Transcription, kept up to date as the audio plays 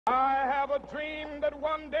dream that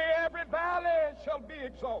one day every valley shall be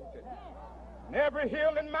exalted, and every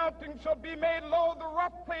hill and mountain shall be made low, the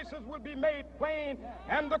rough places will be made plain,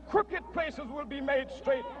 and the crooked places will be made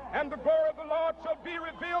straight, and the glory of the Lord shall be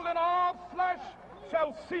revealed, and all flesh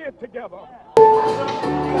shall see it together.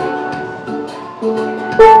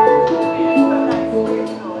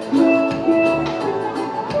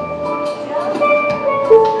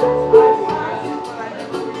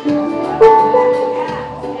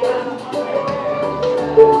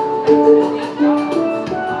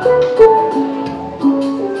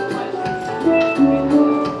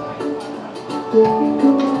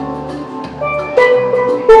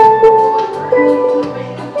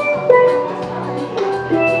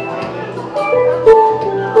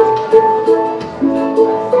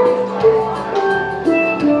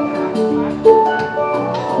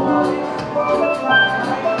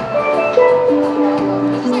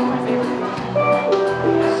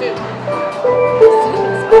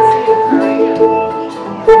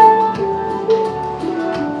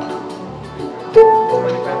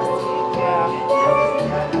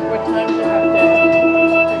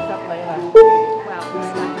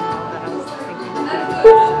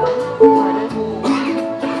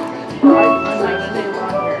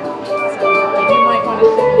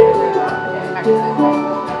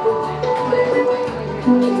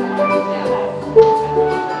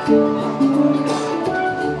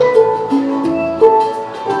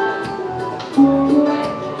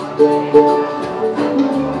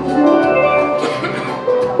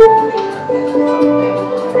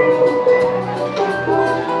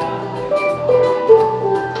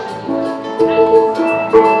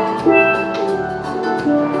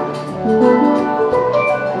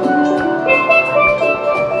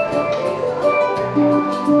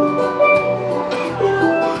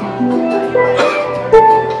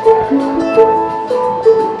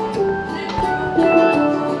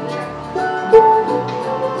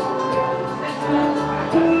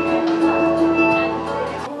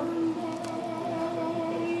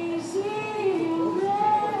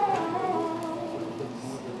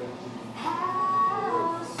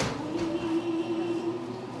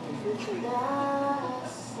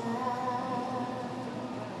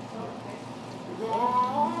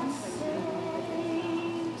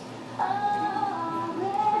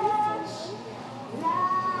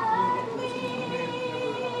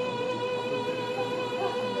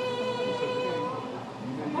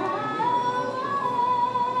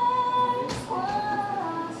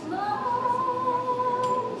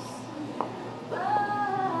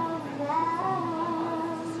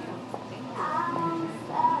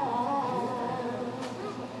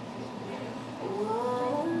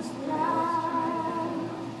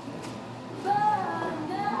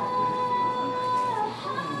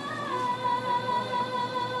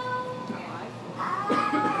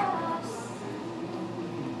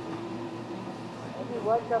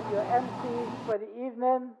 Welcome. Your MC for the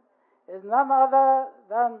evening is none other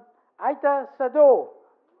than Aita Sado.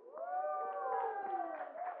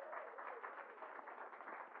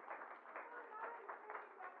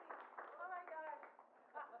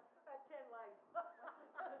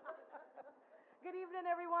 Good evening,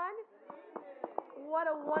 everyone. What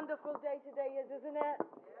a wonderful day today is, isn't it?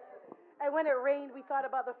 And when it rained, we thought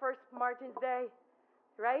about the first Martin's Day,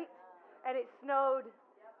 right? And it snowed,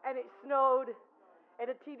 and it snowed. And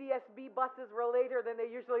the TDSB buses were later than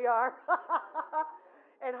they usually are.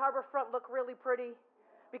 And Harborfront looked really pretty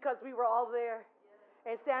because we were all there.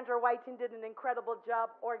 And Sandra Whiten did an incredible job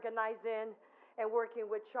organizing and working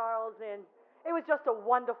with Charles. And it was just a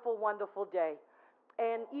wonderful, wonderful day.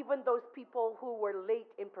 And even those people who were late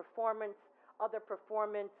in performance, other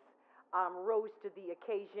performance, rose to the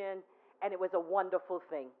occasion. And it was a wonderful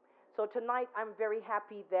thing. So tonight, I'm very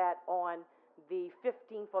happy that on the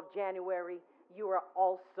 15th of January, you are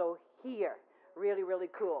also here. Really, really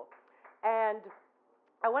cool. And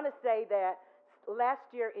I want to say that last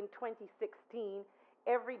year in 2016,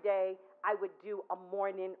 every day I would do a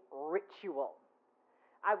morning ritual.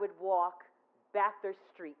 I would walk Bathurst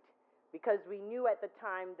Street because we knew at the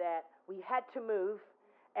time that we had to move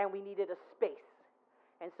and we needed a space.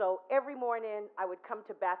 And so every morning I would come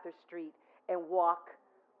to Bathurst Street and walk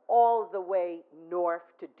all the way north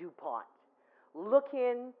to DuPont,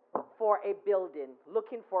 looking for a building,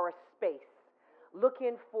 looking for a space,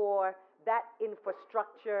 looking for that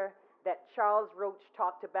infrastructure that Charles Roach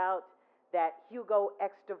talked about, that Hugo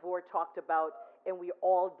X. DeVore talked about, and we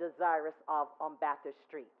all desirous of on Bathurst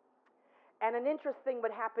Street. And an interesting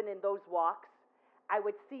would happen in those walks. I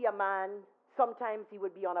would see a man, sometimes he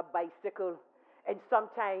would be on a bicycle, and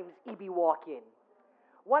sometimes he'd be walking.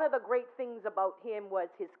 one of the great things about him was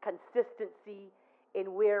his consistency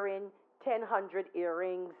in wearing 1,000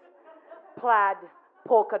 earrings, plaid,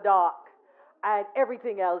 polka dot, and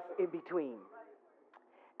everything else in between.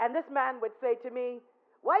 And this man would say to me,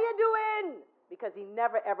 "What you doing?" Because he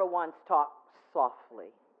never ever once talked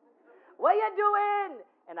softly. "What you doing?"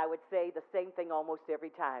 And I would say the same thing almost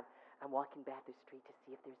every time. "I'm walking back the street to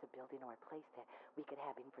see if there's a building or a place that we could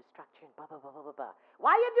have infrastructure and blah, blah, blah, blah, blah, blah."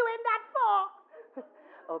 "Why you doing that for?"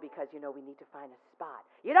 "Oh, because, we need to find a spot."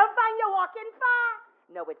 "You don't find you're walking far?"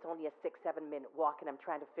 "No, it's only a 6-7 minute walk, and I'm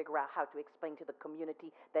trying to figure out how to explain to the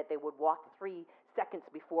community that they would walk 3 seconds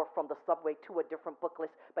before from the subway to a different book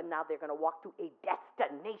list, but now they're going to walk to a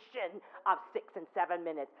destination of 6 and 7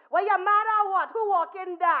 minutes." "Well, you mad or what? Who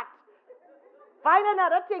walking that? Find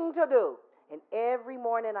another thing to do." And every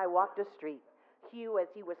morning I walked the street, Hugh,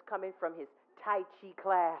 as he was coming from his Tai Chi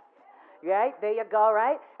class, right? There you go,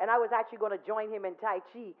 right? And I was actually going to join him in Tai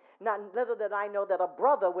Chi. Not little did I know that a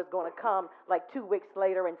brother was going to come like 2 weeks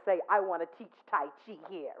later and say, "I want to teach Tai Chi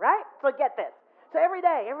here," right? So get this. So every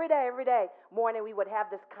day morning, we would have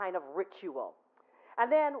this kind of ritual.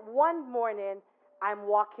 And then one morning, I'm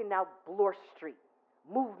walking out Bloor Street.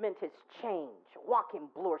 Movement has changed, walking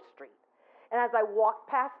Bloor Street. And as I walk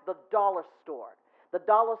past the dollar store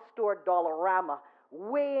Dollarama,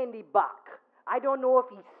 way in the back, I don't know if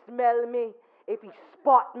he smelled me, if he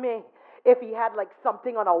spot me, if he had like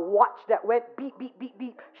something on a watch that went beep, beep, beep,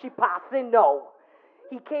 beep. She passing, no.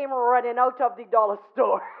 He came running out of the dollar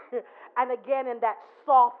store. And again, in that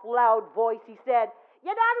soft, loud voice, he said,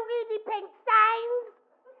 "You don't read the pink signs?"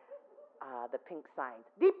 The pink signs.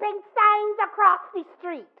 "The pink signs across the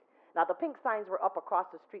street." Now, the pink signs were up across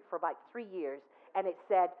the street for about 3 years, and it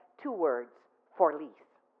said 2 words, "For lease."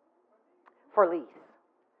 For lease.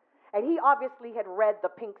 And he obviously had read the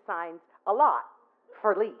pink signs a lot.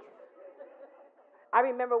 For lease. I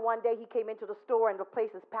remember one day he came into the store and the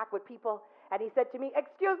place is packed with people, and he said to me,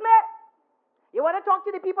 "Excuse me, you want to talk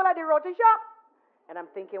to the people at the roti shop?" And I'm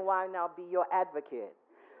thinking, why now be your advocate?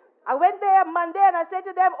 I went there Monday and I said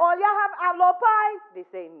to them, "All you have aloe pie?" They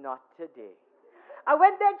say, "Not today." I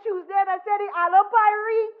went there Tuesday and I said, "The aloe pie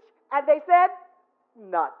reach?" And they said,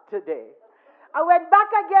 "Not today." I went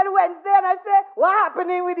back again Wednesday and I said, "What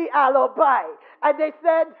happening with the aloe pie?" And they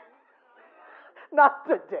said, "Not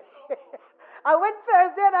today." I went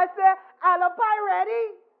Thursday and I said, "Aloe pie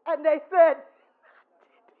ready?" And they said,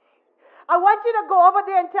 "I want you to go over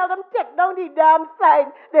there and tell them, take down the damn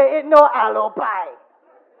sign. There ain't no aloe pie."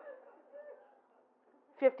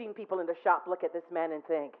 15 people in the shop look at this man and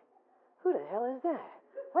think, "Who the hell is that?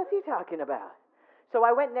 What's he talking about?" So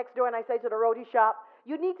I went next door and I said to the roti shop,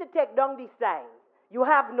 "You need to take down the sign. You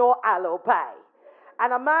have no aloe pie."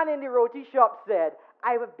 And a man in the roti shop said,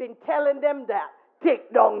 "I have been telling them that.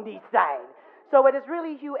 Take down the sign." So it is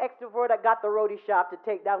really Hugh Extrovert that got the roti shop to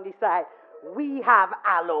take down the sign. We have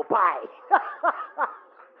aloe pie.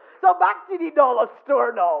 So back to the dollar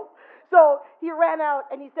store now. So he ran out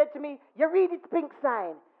and he said to me, "You read this pink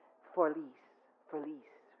sign? For lease, for lease,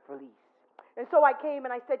 for lease." And so I came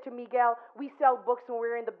and I said to Miguel, "We sell books and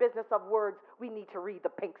we're in the business of words. We need to read the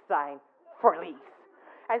pink sign for lease."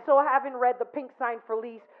 And so having read the pink sign for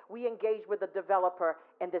lease, we engaged with the developer,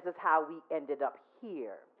 and this is how we ended up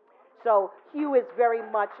here. So Hugh is very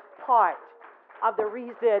much part of the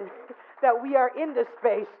reason that we are in this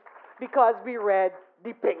space, because we read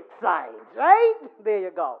the pink signs, right? There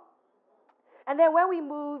you go. And then when we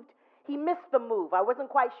moved, he missed the move. I wasn't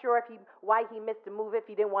quite sure why he missed the move, if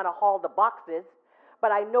he didn't want to haul the boxes.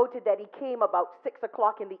 But I noted that he came about 6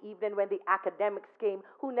 o'clock in the evening when the academics came,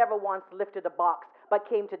 who never once lifted a box, but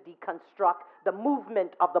came to deconstruct the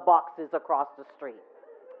movement of the boxes across the street.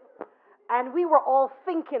 And we were all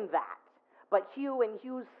thinking that. But Hugh, in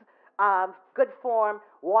Hugh's good form,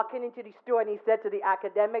 walking into the store, and he said to the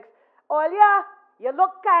academics, "Olia, you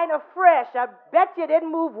look kind of fresh. I bet you didn't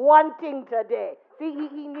move one thing today." See,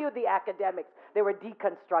 he knew the academics. They were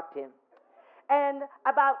deconstructing. And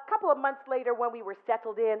about a couple of months later, when we were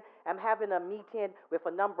settled in, I'm having a meeting with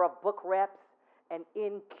a number of book reps, and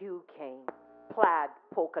in Q came. Plaid,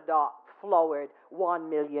 polka dot, flowered, 1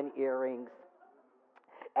 million earrings.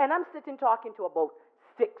 And I'm sitting talking to about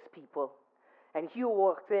 6 people. And Hugh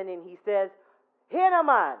walks in and he says, "Here,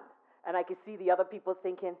 man." And I could see the other people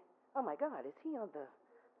thinking, "Oh my God, is he on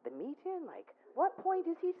the meeting? Like, what point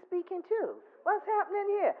is he speaking to? What's happening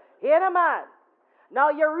here? Here, man.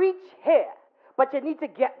 Now you reach here, but you need to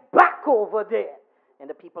get back over there." And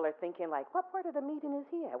the people are thinking, like, what part of the meeting is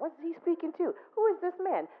he at? What's he speaking to? Who is this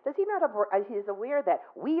man? Does he not he's aware that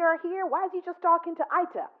we are here? Why is he just talking to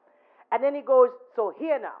Ita? And then he goes, "So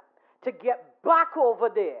here now, to get back over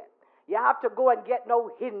there, You have to go and get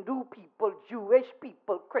no Hindu people, Jewish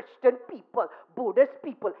people, Christian people, Buddhist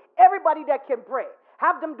people, everybody that can pray.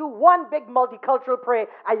 Have them do one big multicultural prayer,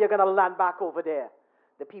 and you're going to land back over there.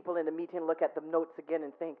 The people in the meeting look at the notes again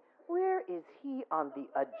and think, where is he on the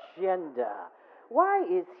agenda? Why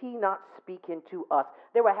is he not speaking to us?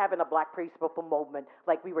 They were having a Black Praise People moment,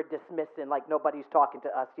 like we were dismissing, like nobody's talking to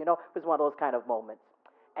us, you know? It was one of those kind of moments.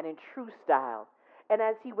 And in true style, and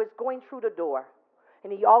as he was going through the door,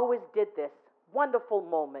 and he always did this wonderful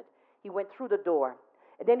moment, he went through the door,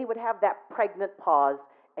 and then he would have that pregnant pause,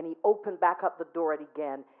 and he opened back up the door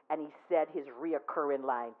again, and he said his reoccurring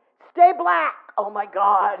line, "Stay black!" Oh my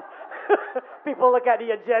God. People look at the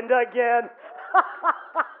agenda again.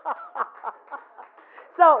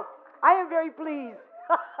 So, I am very pleased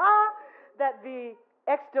that the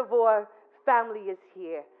Extavor family is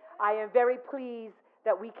here. I am very pleased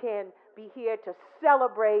that we can be here to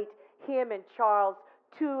celebrate him and Charles,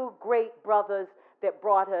 two great brothers that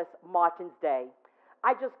brought us Martin's Day.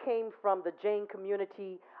 I just came from the Jane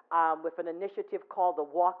community with an initiative called the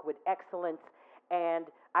Walk with Excellence, and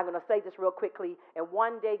I'm going to say this real quickly. And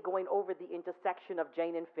one day going over the intersection of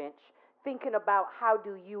Jane and Finch, thinking about how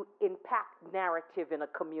do you impact narrative in a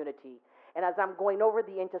community. And as I'm going over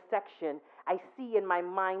the intersection, I see in my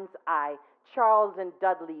mind's eye Charles and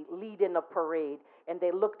Dudley leading a parade, and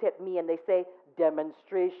they looked at me and they say,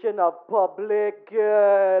 "Demonstration of public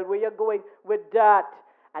good. Where you going with that?"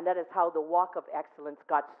 And that is how the Walk of Excellence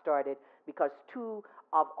got started, because two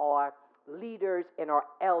of our leaders and our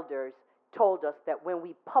elders told us that when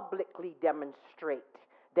we publicly demonstrate,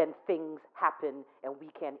 then things happen and we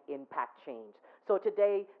can impact change. So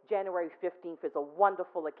today, January 15th, is a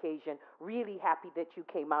wonderful occasion. Really happy that you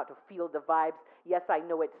came out to feel the vibes. Yes, I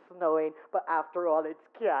know it's snowing, but after all, it's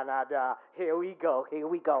Canada. Here we go, here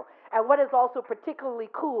we go. And what is also particularly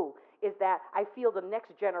cool is that I feel the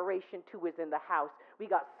next generation too is in the house. We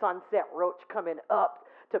got Sunset Roach coming up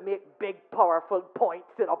to make big, powerful points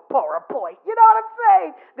in a PowerPoint. You know what I'm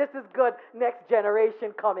saying? This is good. Next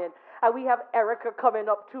generation coming. And we have Erica coming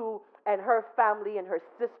up too, and her family and her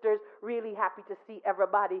sisters. Really happy to see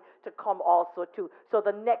everybody to come also too. So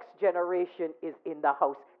the next generation is in the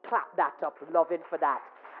house. Clap that up. Loving for that.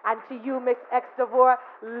 And to you, Miss Extavor,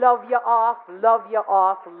 love you off, love you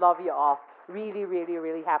off, love you off. Really, really,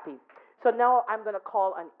 really happy. So now I'm going to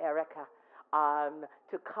call on Erica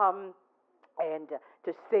to come and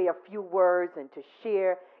to say a few words and to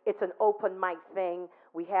share. It's an open mic thing.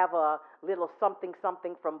 We have a little something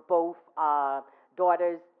from both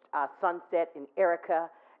daughters, Sunset and Erica,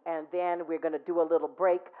 and then we're going to do a little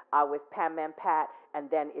break with Pam and Pat, and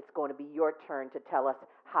then it's going to be your turn to tell us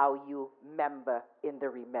how you member in the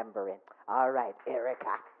remembering. All right,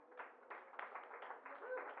 Erica.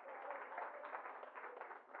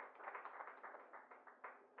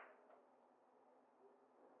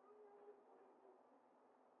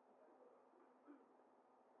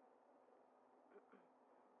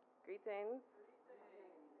 Greetings.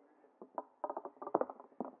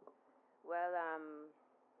 Well,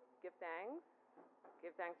 give thanks.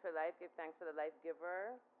 Give thanks for life. Give thanks for the life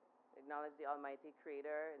giver. Acknowledge the Almighty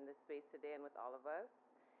Creator in this space today and with all of us.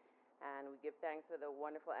 And we give thanks for the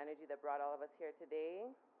wonderful energy that brought all of us here today.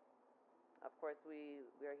 Of course, we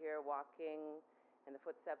are here walking in the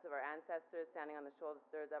footsteps of our ancestors, standing on the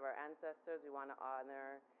shoulders of our ancestors. We want to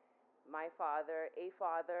honor my father,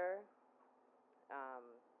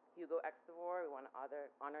 Hugo Extavor. We want to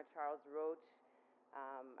honor Charles Roach.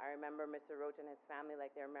 I remember Mr. Roach and his family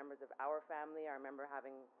like they're members of our family. I remember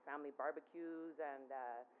having family barbecues and,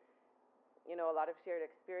 a lot of shared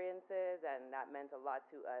experiences, and that meant a lot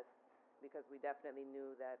to us because we definitely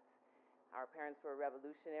knew that our parents were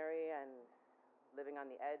revolutionary and living on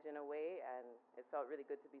the edge in a way, and it felt really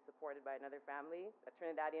good to be supported by another family, a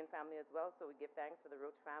Trinidadian family as well. So we give thanks to the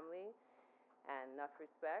Roach family and enough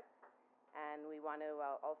respect. And we want to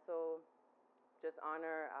also just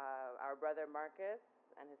honor our brother Marcus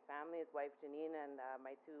and his family, his wife Janine, and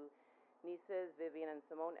my two nieces, Vivian and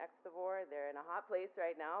Simone Extavor. They're in a hot place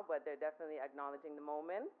right now, but they're definitely acknowledging the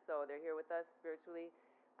moment. So they're here with us spiritually.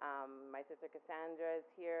 My sister Cassandra is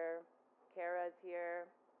here. Kara is here.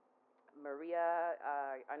 Maria,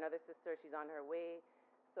 another sister, she's on her way.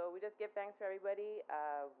 So we just give thanks for everybody.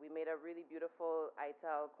 We made a really beautiful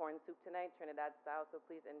Ital corn soup tonight, Trinidad style, so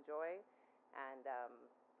please enjoy. And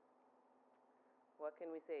what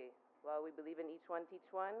can we say? Well, we believe in each one, teach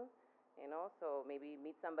one, so maybe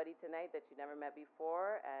meet somebody tonight that you never met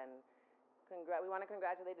before. And we want to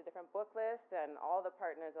congratulate the different book lists and all the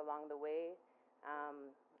partners along the way.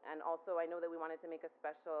 And also, I know that we wanted to make a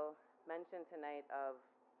special mention tonight of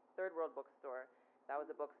Third World Bookstore. That was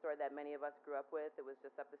a bookstore that many of us grew up with. It was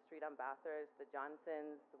just up the street on Bathurst. The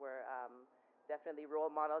Johnsons were definitely role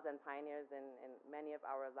models and pioneers in many of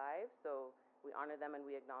our lives. So we honor them and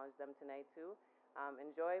we acknowledge them tonight too.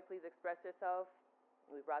 Enjoy, please express yourself.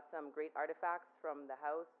 We brought some great artifacts from the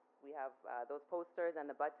house. We have those posters and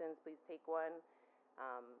the buttons. Please take one,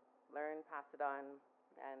 learn, pass it on,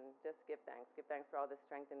 and just give thanks. Give thanks for all the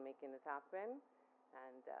strength in making this happen.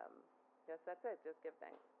 And just that's it. Just give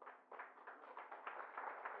thanks.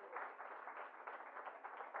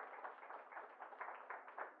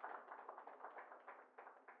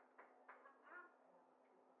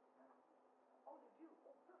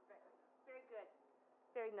 Very good.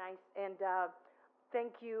 Very nice. And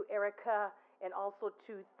thank you, Erica, and also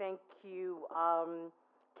to thank you,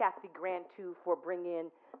 Kathy Grant, too, for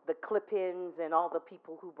bringing the clip-ins and all the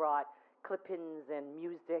people who brought clip-ins and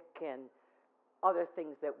music and other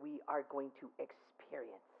things that we are going to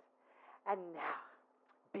experience. And now,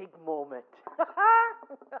 big moment.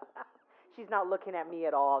 She's not looking at me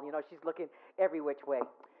at all. You know, she's looking every which way.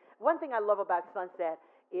 One thing I love about Sunset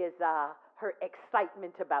is her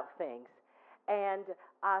excitement about things. And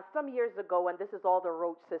some years ago, and this is all the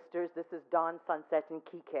Roach sisters, this is Dawn, Sunset, and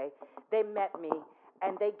Kike, they met me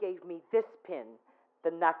and they gave me this pin, the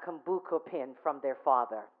Nakambuko pin from their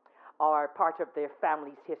father, or part of their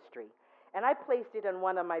family's history. And I placed it in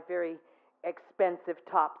one of my very expensive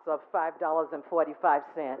tops of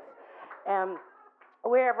 $5.45. And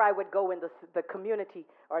wherever I would go in the community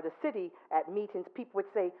or the city at meetings, people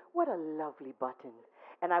would say, "What a lovely button."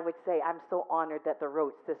 And I would say, "I'm so honored that the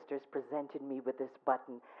Roach sisters presented me with this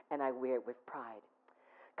button, and I wear it with pride."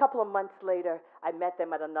 A couple of months later, I met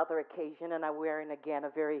them at another occasion, and I'm wearing again a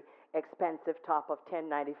very expensive top of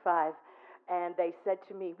 $10.95. And they said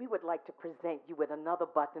to me, "We would like to present you with another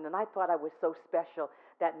button." And I thought I was so special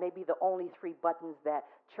that maybe the only 3 buttons that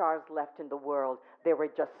Charles left in the world, they were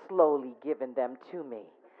just slowly giving them to me.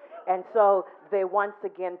 And so they once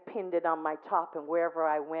again pinned it on my top, and wherever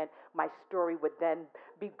I went, my story would then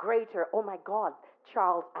be greater. Oh my God,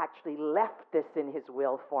 Charles actually left this in his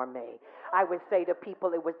will for me. I would say to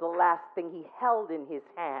people it was the last thing he held in his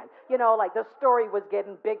hand. You know, like the story was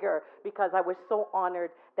getting bigger because I was so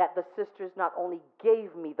honored that the sisters not only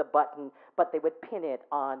gave me the button, but they would pin it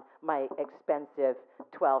on my expensive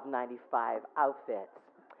 $12.95 outfits.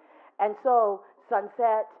 And so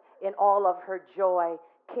Sunset, in all of her joy,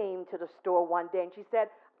 came to the store one day and she said,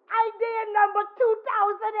 "Idea number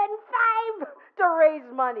 2005 to raise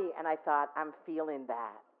money." And I thought, I'm feeling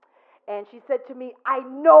that. And she said to me, "I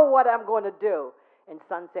know what I'm going to do." And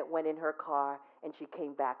Sunset went in her car and she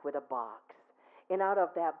came back with a box. And out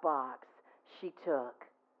of that box, she took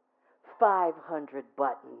 500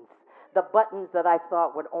 buttons. The buttons that I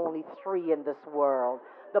thought were only 3 in this world.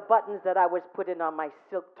 The buttons that I was putting on my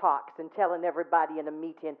silk talks and telling everybody in a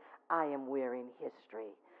meeting, I am wearing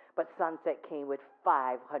history. But Sunset came with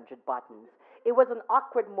 500 buttons. It was an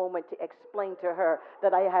awkward moment to explain to her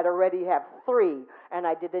that I had already have 3 and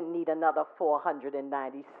I didn't need another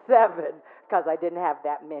 497 because I didn't have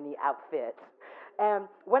that many outfits. And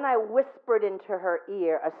when I whispered into her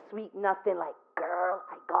ear a sweet nothing like, "Girl,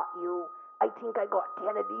 I got you. I think I got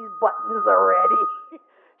 10 of these buttons already."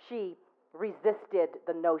 She resisted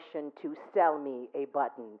the notion to sell me a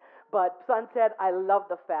button. But Sunset, I love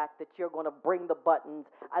the fact that you're going to bring the buttons.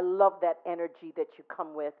 I love that energy that you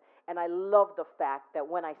come with. And I love the fact that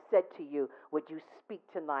when I said to you, "Would you speak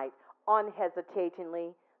tonight?"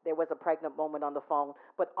 unhesitatingly, there was a pregnant moment on the phone,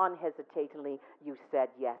 but unhesitatingly, you said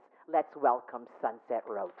yes. Let's welcome Sunset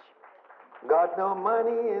Roach. Got no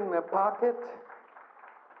money in my pocket,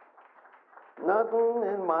 nothing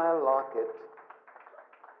in my locket.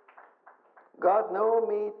 Got no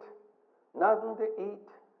meat, nothing to eat,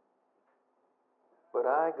 but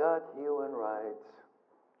I got human rights.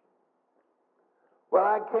 Well,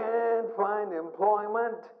 I can't find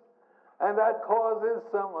employment, and that causes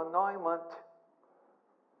some annoyment.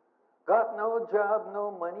 Got no job,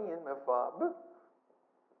 no money in my fob,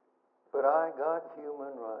 but I got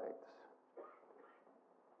human rights.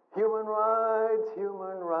 Human rights,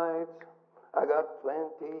 human rights, I got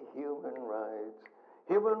plenty human rights.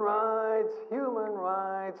 Human rights, human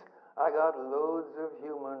rights, I got loads of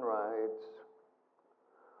human rights.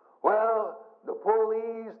 Well, the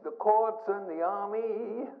police, the courts, and the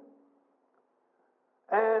army,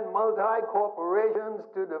 and multi-corporations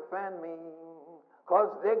to defend me,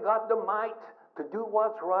 'cause they got the might to do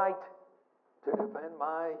what's right, to defend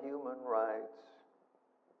my human rights.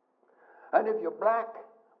 And if you're black,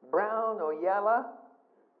 brown, or yellow,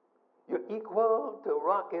 you're equal to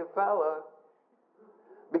Rockefeller,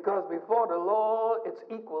 because before the law, it's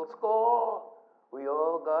equal score. We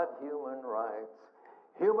all got human rights.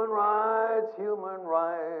 Human rights, human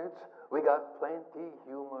rights. We got plenty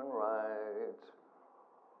human rights.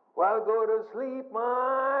 Well, go to sleep,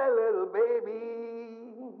 my little baby.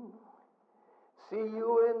 See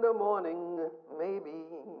you in the morning, maybe.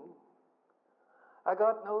 I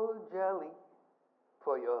got no jelly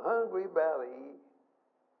for your hungry belly,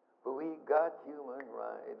 but we got human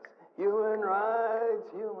rights. Human rights,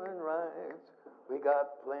 human rights. We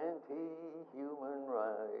got plenty human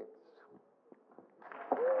rights.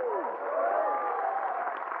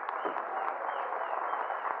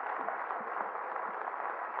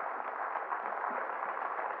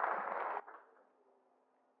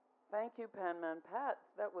 Thank you, Panman Pat.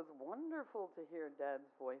 That was wonderful to hear Dad's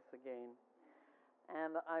voice again.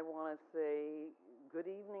 And I want to say good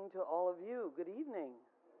evening to all of you. Good evening.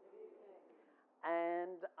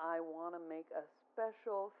 And I want to make a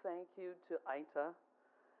special thank you to Aita.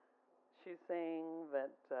 She's saying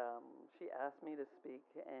that she asked me to speak,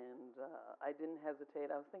 and I didn't hesitate.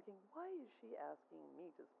 I was thinking, why is she asking me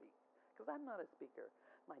to speak? Because I'm not a speaker.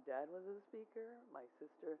 My dad was a speaker. My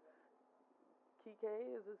sister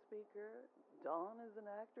Kike is a speaker. Don is an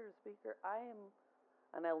actor, a speaker. I am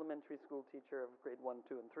an elementary school teacher of grade 1,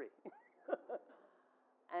 2, and 3.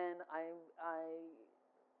 And I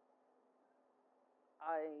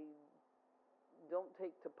don't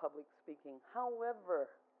take to public speaking. However,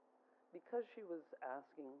 because she was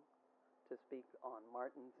asking to speak on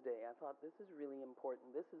Martin's Day, I thought this is really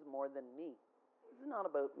important. This is more than me. This is not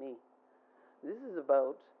about me. This is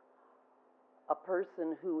about a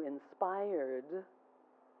person who inspired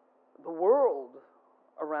the world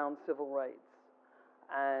around civil rights.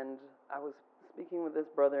 And I was speaking with this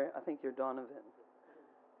brother, I think you're Donovan.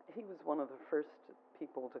 He was one of the first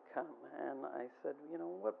people to come, and I said, you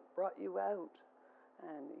know, what brought you out?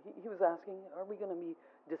 And he was asking, are we going to be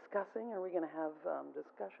discussing? Are we going to have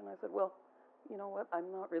discussion? I said, well, you know what,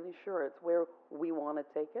 I'm not really sure. It's where we want to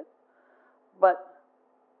take it. But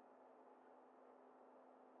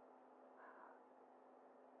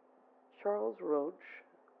Charles Roach,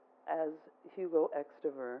 as Hugo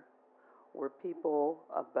Extiver, were people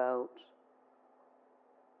about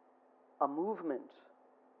a movement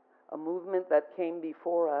that came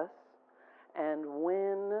before us. And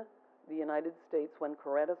when the United States, when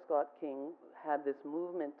Coretta Scott King had this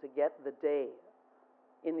movement to get the day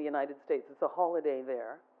in the United States, it's a holiday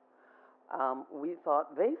there,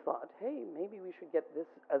 they thought, hey, maybe we should get this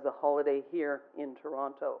as a holiday here in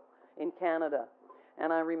Toronto, in Canada.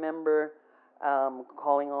 And I remember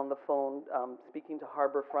calling on the phone, speaking to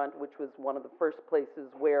Harbourfront, which was one of the first places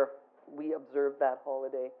where we observed that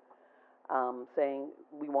holiday, saying,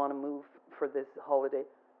 we want to move for this holiday.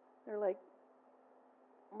 They're like,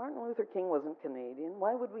 Martin Luther King wasn't Canadian.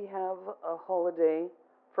 Why would we have a holiday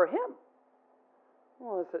for him?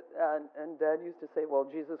 Well, and Dad used to say, well,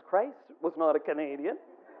 Jesus Christ was not a Canadian.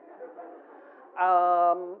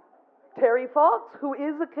 Terry Fox, who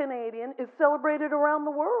is a Canadian, is celebrated around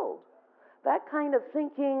the world. That kind of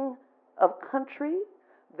thinking of country,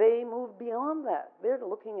 they move beyond that. They're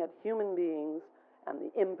looking at human beings and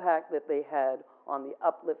the impact that they had on the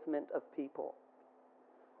upliftment of people.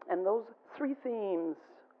 And those three themes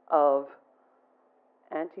of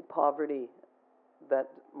anti-poverty that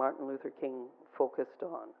Martin Luther King focused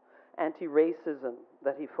on, anti-racism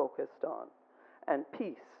that he focused on, and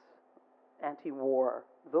peace, anti-war,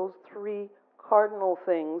 those three cardinal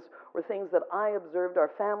things were things that I observed,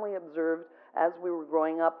 our family observed as we were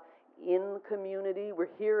growing up in community. We're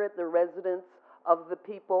here at the residence of the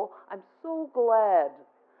people. I'm so glad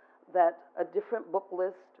that a Different Book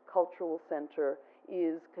List Cultural Center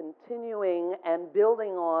is continuing and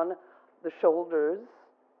building on the shoulders,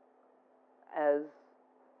 as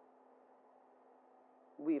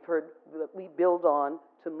we've heard, that we build on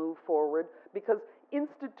to move forward, because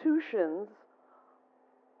institutions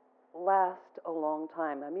last a long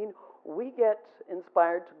time. I mean, we get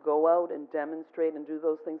inspired to go out and demonstrate and do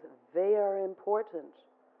those things. They are important.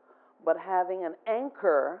 But having an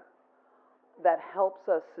anchor that helps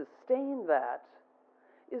us sustain that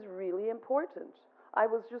is really important. I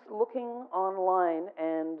was just looking online,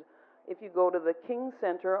 and if you go to the King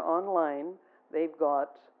Center online, they've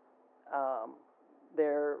got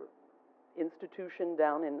their institution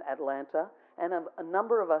down in Atlanta, and a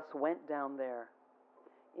number of us went down there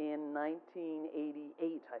in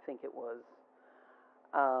 1988, I think it was.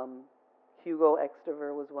 Hugo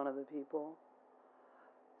Extiver was one of the people.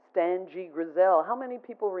 Stan G. Grizel. How many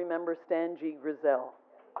people remember Stan G. Grizel?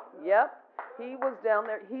 Yep, he was down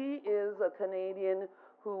there. He is a Canadian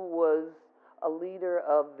who was a leader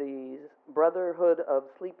of the Brotherhood of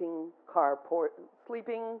Sleeping Car Porters,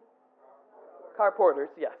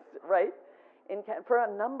 yes, right? for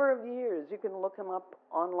a number of years. You can look him up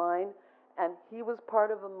online, and he was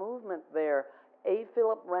part of a movement there. A.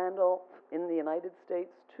 Philip Randolph in the United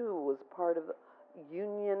States, too, was part of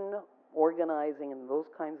union organizing and those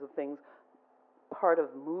kinds of things, part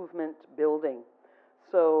of movement building.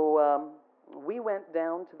 So we went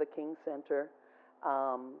down to the King Center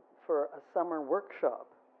for a summer workshop.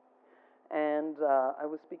 And I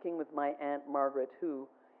was speaking with my Aunt Margaret, who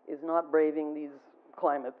is not braving these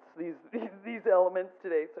climates, these elements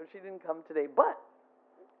today, so she didn't come today. But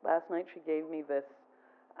last night she gave me this.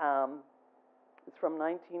 It's from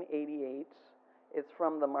 1988. It's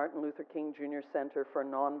from the Martin Luther King Jr. Center for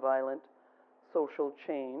Nonviolent Social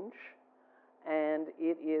Change. And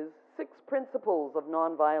it is 6 Principles of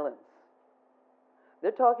Nonviolence.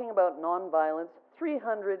 They're talking about nonviolence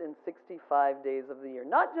 365 days of the year,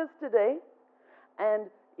 not just today. And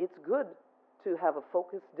it's good to have a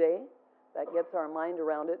focused day that gets our mind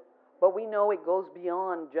around it, but we know it goes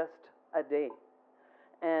beyond just a day.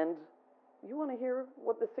 And you want to hear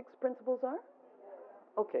what the 6 principles are?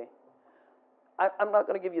 Okay. I'm not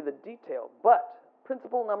going to give you the detail, but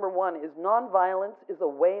principle number 1 is nonviolence is a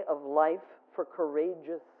way of life for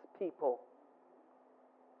courageous people.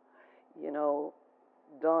 You know,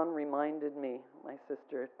 Dawn reminded me, my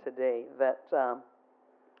sister, today, that the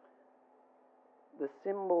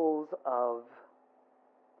symbols of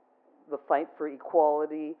the fight for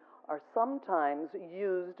equality are sometimes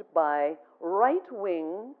used by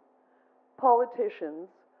right-wing politicians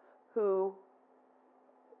who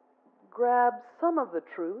grab some of the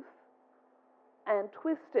truth and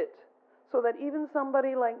twist it so that even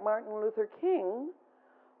somebody like Martin Luther King,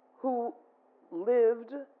 who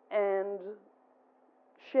lived and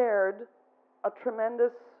shared a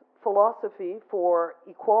tremendous philosophy for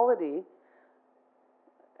equality,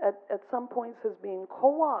 at some points has been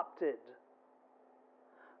co-opted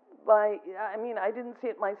by, I mean, I didn't see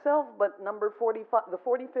it myself, but number 45, the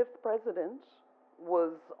 45th president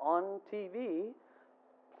was on TV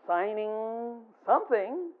signing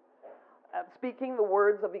something, speaking the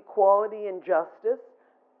words of equality and justice,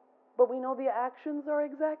 but we know the actions are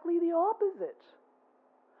exactly the opposite.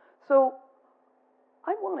 So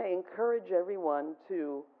I want to encourage everyone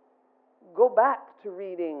to go back to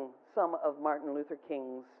reading some of Martin Luther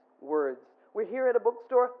King's words. We're here at a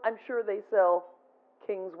bookstore. I'm sure they sell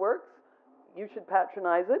King's works. You should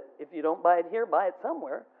patronize it. If you don't buy it here, buy it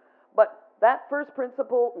somewhere. But that first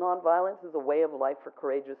principle, nonviolence, is a way of life for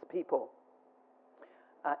courageous people.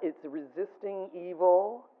 It's resisting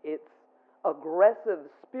evil. It's aggressive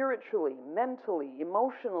spiritually, mentally,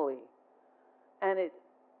 emotionally. And it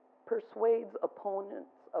persuades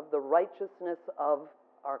opponents of the righteousness of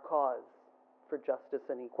our cause for justice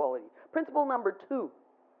and equality. Principle number 2,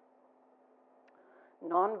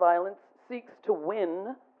 nonviolence seeks to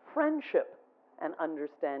win friendship and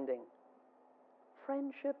understanding.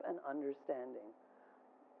 Friendship and understanding.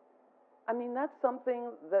 I mean, that's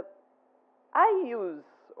something that I use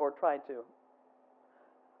or try to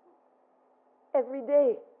every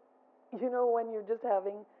day. You know, when you're just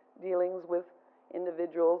having dealings with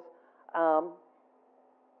individuals,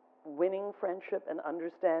 winning friendship and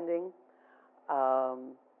understanding,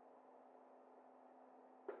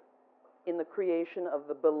 in the creation of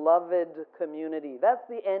the beloved community. That's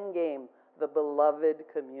the end game, the beloved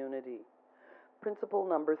community. Principle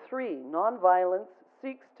number 3, nonviolence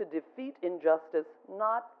seeks to defeat injustice,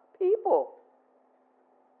 not people.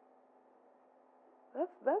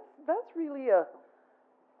 That's really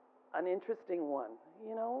an interesting one.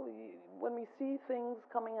 You know, when we see things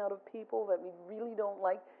coming out of people that we really don't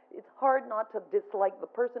like, it's hard not to dislike the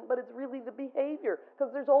person, but it's really the behavior,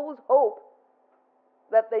 because there's always hope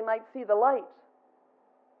that they might see the light.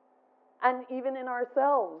 And even in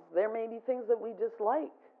ourselves, there may be things that we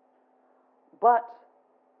dislike, but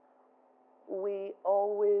we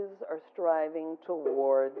always are striving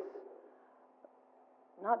towards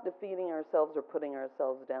not defeating ourselves or putting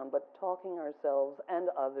ourselves down, but talking ourselves and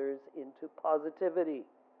others into positivity.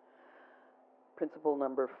 Principle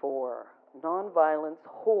number 4, nonviolence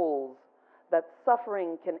holds that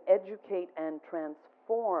suffering can educate and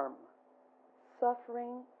transform.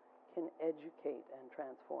 Suffering can educate and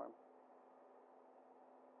transform.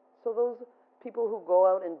 So those people who go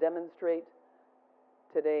out and demonstrate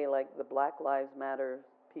today, like the Black Lives Matter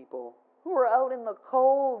people, who are out in the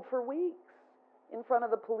cold for weeks in front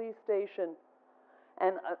of the police station,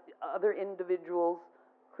 and other individuals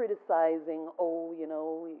criticizing, oh, you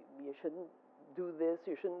know, you shouldn't do this,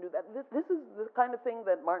 you shouldn't do that. This is the kind of thing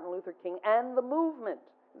that Martin Luther King and the movement,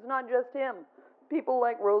 it's not just him, people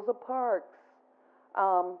like Rosa Parks,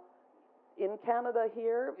 in Canada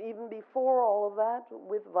here, even before all of that,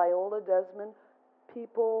 with Viola Desmond,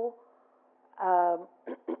 people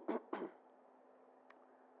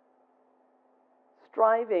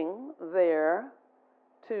striving there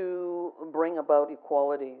to bring about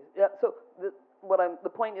equality. Yeah, so the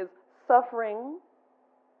point is, suffering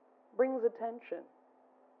brings attention.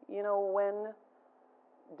 You know, when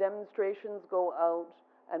demonstrations go out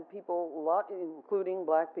and people, including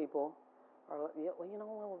black people, are,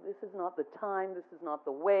 well, this is not the time, this is not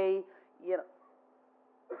the way,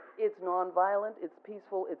 it's nonviolent, it's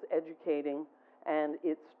peaceful, it's educating, and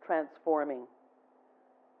it's transforming.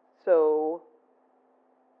 So,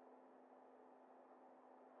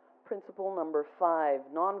 principle number 5,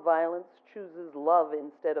 nonviolence chooses love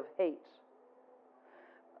instead of hate.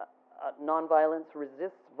 Nonviolence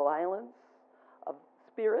resists violence of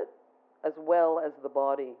spirit as well as the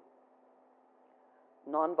body.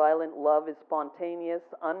 Nonviolent love is spontaneous,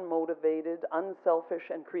 unmotivated, unselfish,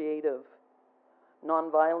 and creative.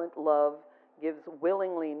 Nonviolent love gives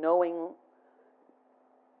willingly, knowing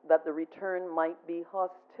that the return might be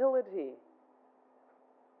hostility.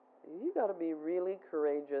 You got to be really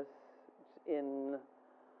courageous in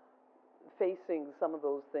facing some of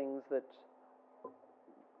those things that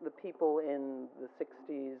the people in the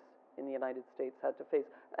 60s in the United States had to face.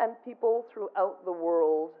 And people throughout the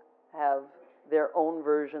world have their own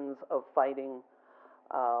versions of fighting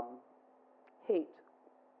hate,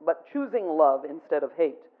 but choosing love instead of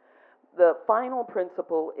hate. The final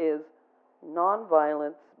principle is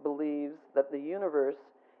nonviolence believes that the universe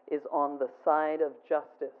is on the side of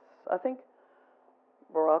justice. I think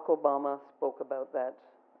Barack Obama spoke about that,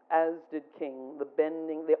 as did King.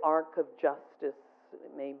 The arc of justice,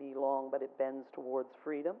 it may be long, but it bends towards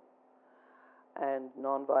freedom. And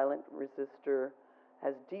nonviolent resistor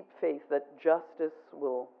has deep faith that justice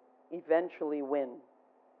will eventually win.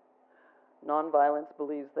 Nonviolence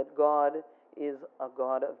believes that God is a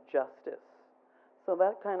God of justice. So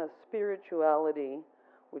that kind of spirituality,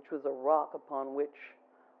 which was a rock upon which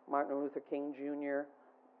Martin Luther King Jr.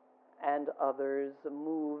 and others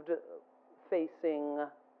moved, facing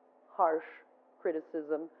harsh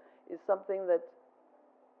criticism, is something that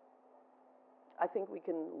I think we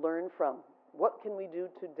can learn from. What can we do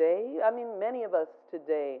today? I mean, many of us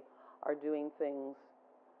today are doing things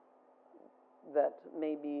that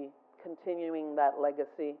may be continuing that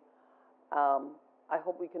legacy. I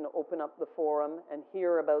hope we can open up the forum and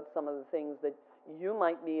hear about some of the things that you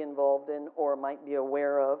might be involved in or might be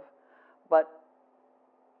aware of. But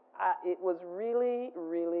it was really,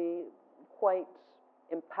 really quite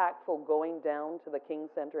impactful going down to the King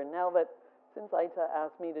Center. And now that, since Aita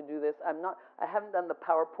asked me to do this, I haven't done the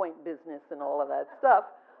PowerPoint business and all of that stuff,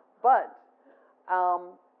 but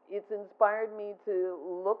it's inspired me to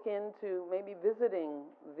look into maybe visiting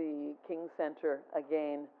the King Center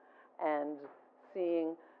again and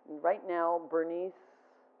seeing, right now, Bernice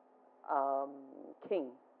King.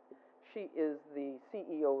 She is the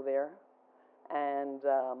CEO there, and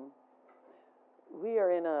we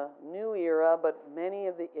are in a new era, but many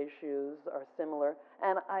of the issues are similar.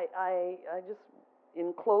 And I just,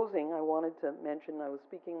 in closing, I wanted to mention, I was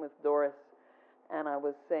speaking with Doris, and I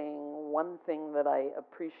was saying one thing that I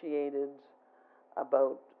appreciated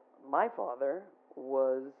about my father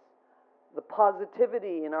was the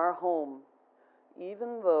positivity in our home.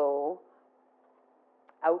 Even though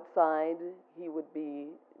outside he would be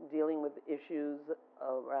dealing with issues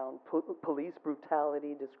around police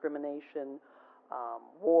brutality, discrimination,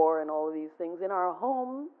 war, and all of these things. In our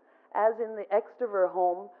home, as in the Extiver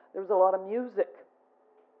home, there was a lot of music,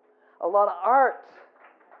 a lot of art,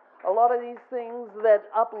 a lot of these things that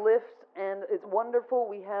uplift, and it's wonderful.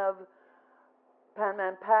 We have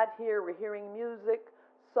Panman Pat here, we're hearing music,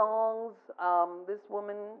 songs. This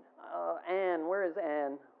woman, Anne, where is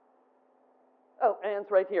Anne? Oh, Anne's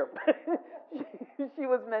right here. She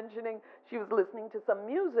was mentioning, she was listening to some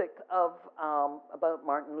music of about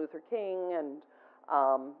Martin Luther King, and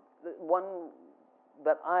the one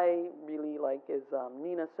that I really like is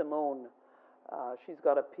Nina Simone. She's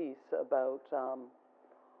got a piece about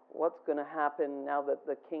what's going to happen now that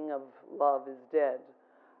the King of Love is dead.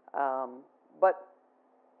 But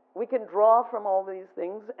we can draw from all these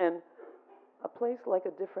things, and a place like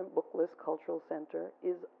a Different Booklist Cultural Center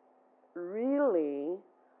is really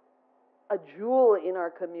a jewel in our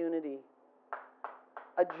community.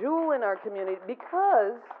 A jewel in our community,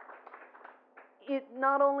 because it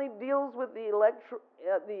not only deals with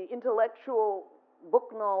the intellectual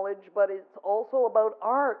book knowledge, but it's also about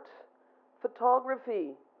art,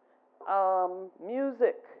 photography,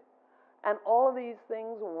 music, and all of these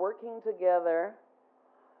things working together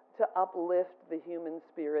to uplift the human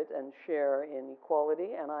spirit and share in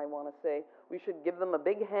equality. And I want to say we should give them a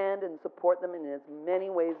big hand and support them in as many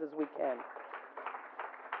ways as we can.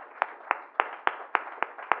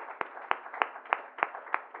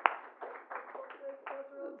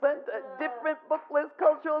 Different Booklist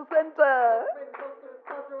Cultural Center.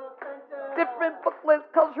 Different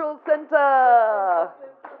Booklist Cultural Center.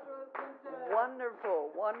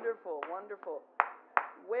 Wonderful, wonderful, wonderful.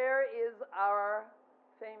 Where is our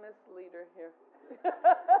famous leader here?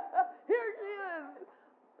 Here she is.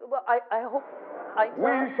 Well, I hope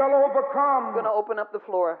We shall overcome. I'm going to open up the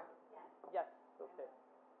floor. Yes. Okay.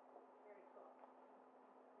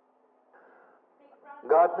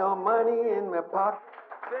 Got no money in my pocket.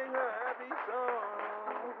 Sing a happy song.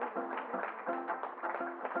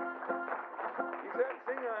 He said,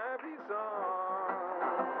 sing a happy song.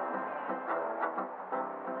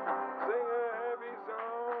 Sing a happy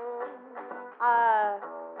song.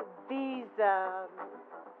 These,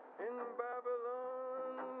 In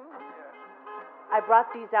Babylon. I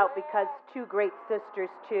brought these out because two great sisters,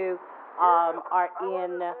 too, are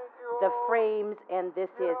in the frames, and this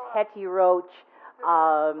is Hetty Roach,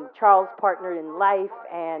 Charles' partner in life,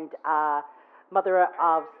 and mother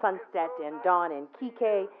of Sunset and Dawn and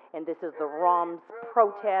Kike, and this is the Roms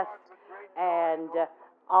protest, and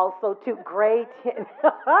also two great,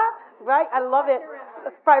 right? I love it.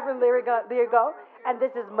 Private lyric, there you go. And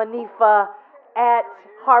this is Manifa at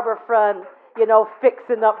Harborfront, you know,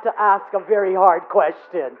 fixing up to ask a very hard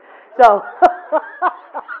question. So,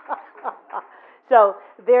 so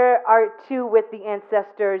there are two with the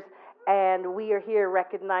ancestors, and we are here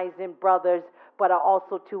recognizing brothers, but I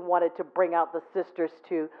also too wanted to bring out the sisters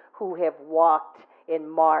too, who have walked and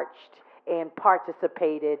marched and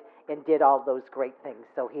participated and did all those great things.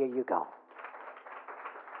 So here you go.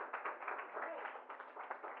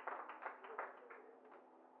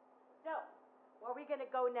 So, where we're gonna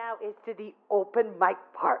go now is to the open mic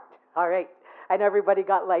part. All right. I know everybody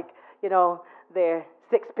got, like, you know, their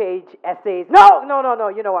 6-page essays. No,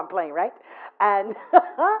 you know I'm playing, right? And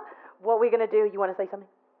what we're gonna do, you wanna say something?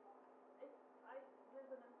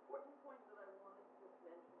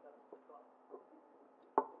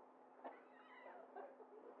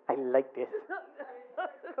 I like this.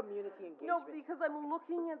 Community engagement. No, because I'm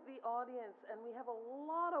looking at the audience, and we have a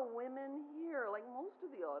lot of women here. Like, most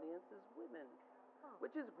of the audience is women,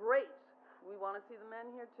 which is great. We want to see the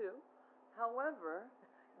men here too. However,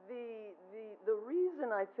 the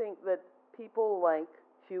reason I think that people like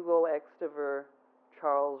Hugo Extever,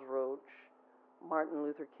 Charles Roach, Martin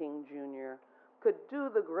Luther King Jr. could do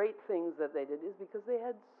the great things that they did is because they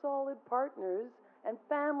had solid partners and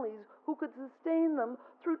families who could sustain them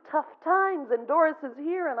through tough times. And Doris is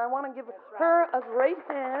here, and I want to give her a great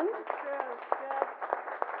hand.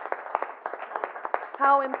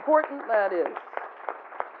 How important that is.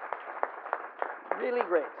 Really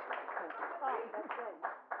great. Oh, that's good.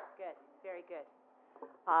 Good, very good.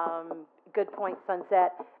 Good point,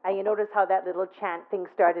 Sunset. And you notice how that little chant thing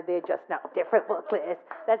started there just now. Different booklets.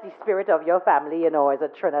 That's the spirit of your family, you know, as a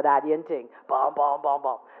Trinidadian thing. Bom, bom, bom,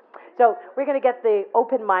 bom. So we're going to get the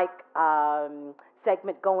open mic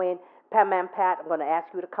segment going. Pam and Pat, I'm going to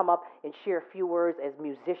ask you to come up and share a few words as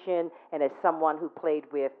musician and as someone who played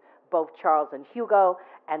with both Charles and Hugo.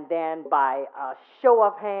 And then by a show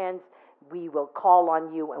of hands, we will call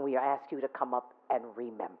on you and we ask you to come up and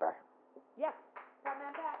remember. Yeah, Pam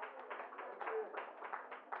and Pat.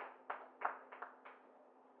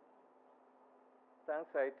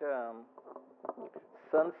 Thanks, Aita.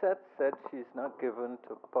 Sunset said she's not given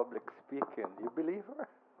to public speaking. Do you believe her?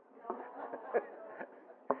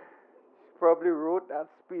 She probably wrote that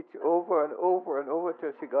speech over and over and over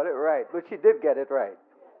till she got it right, but she did get it right.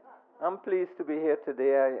 I'm pleased to be here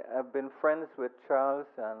today. I've been friends with Charles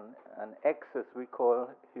and ex, as we call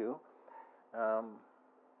Hugh,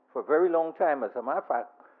 for a very long time. As a matter of fact,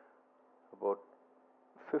 about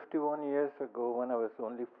 51 years ago, when I was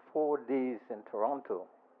only 4 days in Toronto,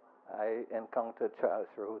 I encountered Charles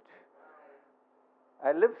Roach.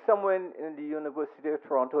 I lived somewhere in the University of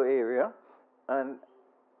Toronto area, and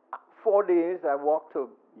 4 days I walked to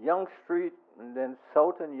Yonge Street and then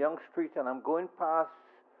south on Yonge Street, and I'm going past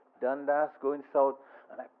Dundas, going south,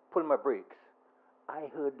 and I pull my brakes. I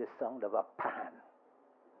heard the sound of a pan.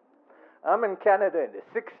 I'm in Canada in the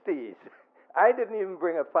 60s. I didn't even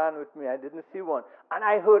bring a pan with me. I didn't see one. And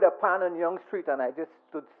I heard a pan on Yonge Street, and I just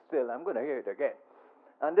stood still. I'm going to hear it again.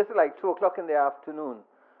 And this is like 2 o'clock in the afternoon.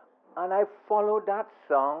 And I followed that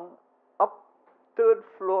song up 3rd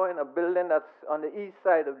floor in a building that's on the east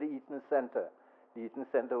side of the Eaton Center. The Eaton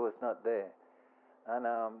Center was not there. And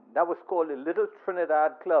that was called the Little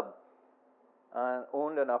Trinidad Club. and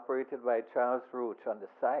owned and operated by Charles Roach on the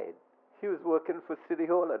side. He was working for City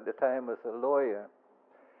Hall at the time as a lawyer.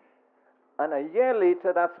 And a year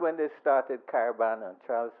later, that's when they started Carabana.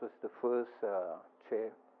 Charles was the first chair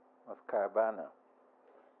of Carabana.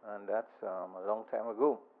 And that's a long time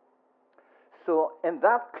ago. So in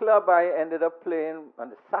that club, I ended up playing, on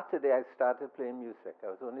the Saturday, I started playing music. I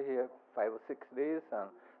was only here 5 or 6 days, and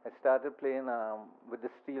I started playing with the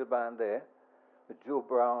steel band there, with Joe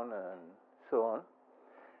Brown and so on.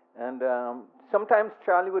 And sometimes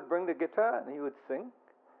Charlie would bring the guitar and he would sing.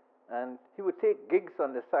 And he would take gigs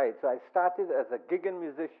on the side. So I started as a gigging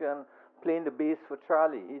musician, playing the bass for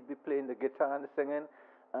Charlie. He'd be playing the guitar and singing.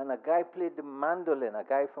 And a guy played the mandolin, a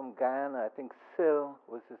guy from Guyana, I think Sil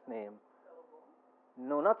was his name.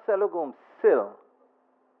 No, not Selogom, Sil.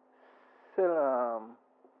 Sil,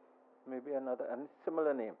 maybe another, a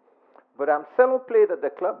similar name. But Cello played at the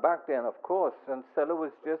club back then, of course. And Cello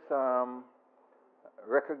was just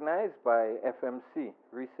recognized by FMC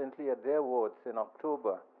recently at their awards in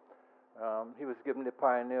October. He was given the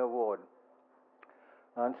Pioneer Award.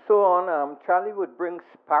 And so on. Charlie would bring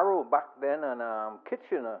Sparrow back then and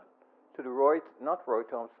Kitchener to the not Roy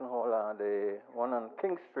Thompson Hall, the one on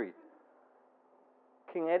King Street,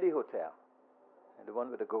 King Eddie Hotel, the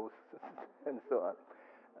one with the ghosts and so on.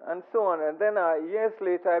 And so on. And then years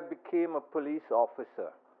later, I became a police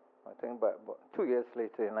officer. I think about 2 years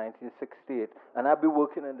later in 1968. And I'd be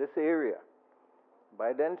working in this area.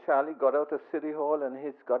 By then, Charlie got out of City Hall and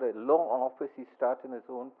he's got a law office. He's starting his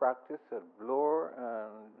own practice at Bloor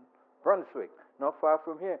and Brunswick, not far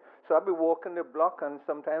from here. So I'll be walking the block, and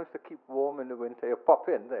sometimes to keep warm in the winter, you pop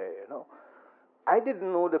in there, you know. I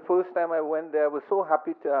didn't know the first time I went there. I was so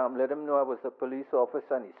happy to let him know I was a police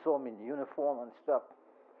officer, and he saw me in uniform and stuff.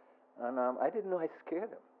 And I didn't know I scared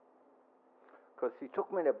him. Because he took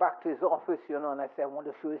me back to his office, you know, and I said, I want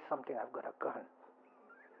to show you something. I've got a gun.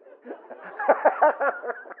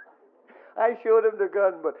 I showed him the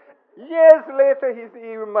gun, but years later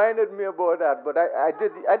he reminded me about that. But I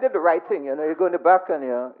did the right thing, you know. You go in the back and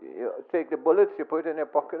you take the bullets, you put it in your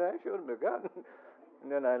pocket. I showed him the gun,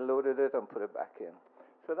 and then I loaded it and put it back in.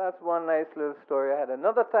 So that's one nice little story I had.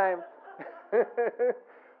 Another time,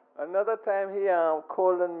 he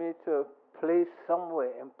called on me to play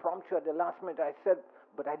somewhere impromptu at the last minute. I said,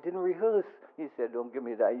 but I didn't rehearse. He said, don't give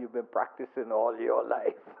me that. You've been practicing all your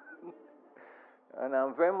life. And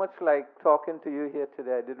I'm very much like talking to you here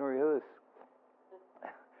today. I didn't rehearse.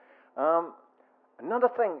 Another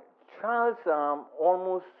thing, Charles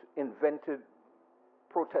almost invented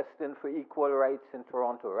protesting for equal rights in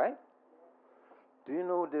Toronto, right? Do you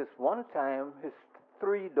know this one time his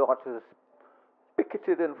 3 daughters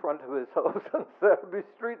picketed in front of his house on Selby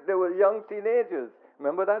Street? They were young teenagers.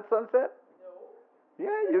 Remember that, Sunset? No.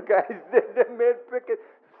 Yeah, you guys did. They made picket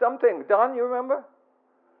something. Don, you remember?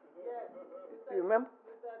 You remember?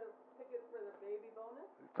 Was that a ticket for the baby bonus?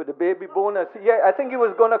 For the baby bonus. Yeah, I think he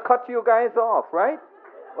was going to cut you guys off, right?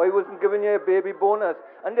 Or he wasn't giving you a baby bonus.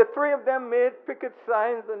 And the 3 of them made picket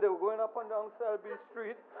signs, and they were going up and down Selby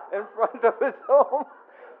Street in front of his home.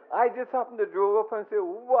 I just happened to drive up and say,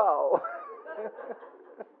 wow.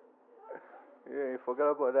 Yeah, you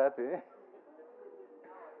forgot about that, eh?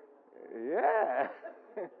 Yeah.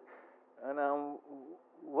 And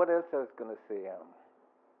what else I was going to say?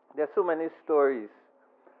 There's so many stories.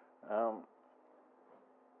 I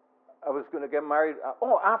was going to get married.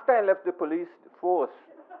 After I left the police force,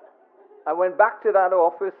 I went back to that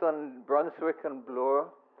office on Brunswick and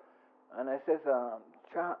Bloor, and I said,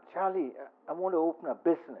 Charlie, I want to open a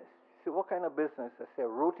business. He said, what kind of business? I said,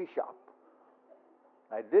 roti shop.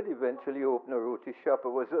 I did eventually open a roti shop.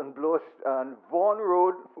 It was on Vaughan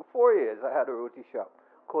Road. For 4 years, I had a roti shop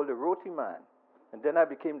called the Roti Man. And then I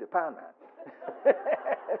became the Pan Man.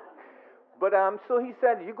 But so he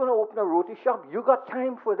said, you're going to open a roti shop? You got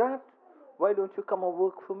time for that? Why don't you come and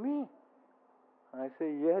work for me? I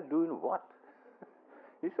said, yeah, doing what?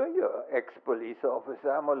 He said, you're an ex-police officer.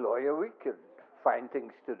 I'm a lawyer. We could find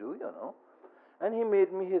things to do, you know. And he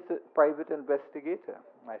made me his private investigator.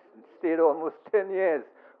 I stayed almost 10 years.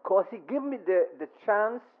 Because he gave me the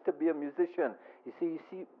chance to be a musician. You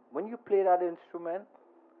see, when you play that instrument,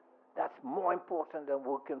 that's more important than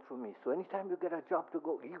working for me. So anytime you get a job to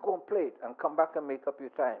go, you go and play it and come back and make up your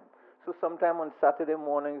time. So sometime on Saturday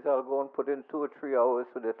mornings, I'll go and put in 2 or 3 hours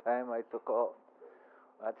for the time I took off.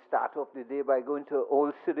 I'd start off the day by going to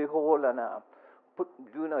Old City Hall and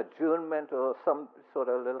doing an adjournment or some sort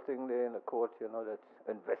of little thing there in the court, you know, that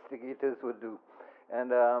investigators would do.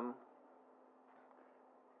 And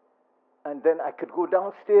then I could go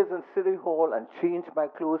downstairs in City Hall and change my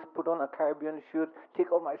clothes, put on a Caribbean shirt,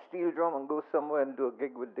 take out my steel drum and go somewhere and do a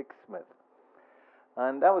gig with Dick Smith.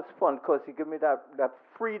 And that was fun because he gave me that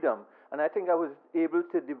freedom. And I think I was able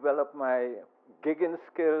to develop my gigging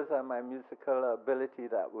skills and my musical ability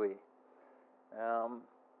that way.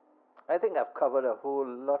 I think I've covered a whole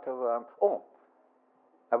lot of.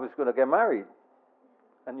 I was going to get married.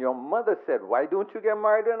 And your mother said, "Why don't you get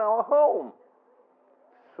married in our home?"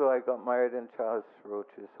 So I got married in Charles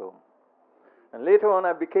Roach's home. And later on,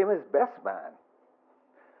 I became his best man.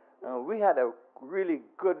 We had a really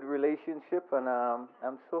good relationship, and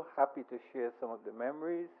I'm so happy to share some of the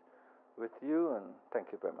memories with you, and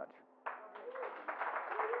thank you very much.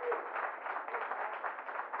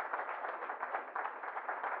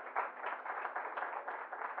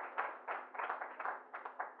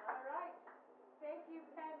 All right. Thank you,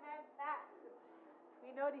 Penman Pat.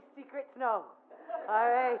 We know these secrets now. All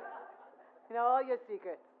right. You know all your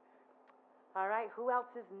secrets. All right, who else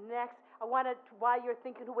is next? I want to, while you're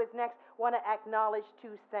thinking who is next, want to acknowledge to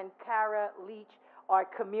Sankara Leach, our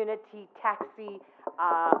community taxi.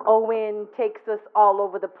 Owen takes us all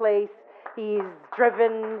over the place. He's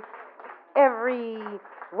driven every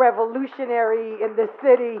revolutionary in the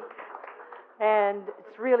city, and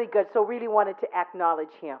it's really good. So really wanted to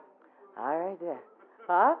acknowledge him. All right, there.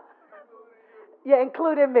 Huh? Yeah,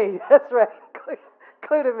 including me. That's right,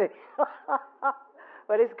 including me.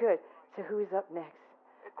 But it's good. So who's up next?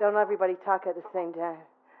 Don't everybody talk at the same time.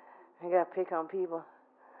 I gotta pick on people.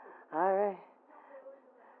 All right.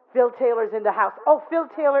 Phil Taylor's in the house. Oh, Phil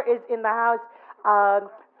Taylor is in the house.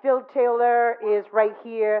 Phil Taylor is right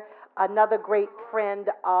here. Another great friend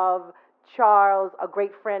of Charles, a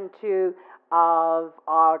great friend too of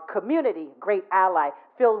our community, great ally.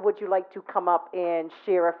 Phil, would you like to come up and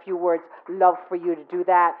share a few words? Love for you to do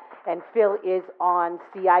that. And Phil is on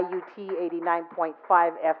CIUT 89.5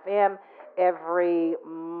 FM every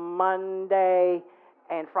Monday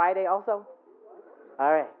and Friday also?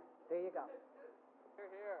 All right. There you go.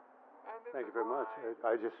 Thank you very much.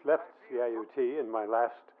 I just left CIUT, and my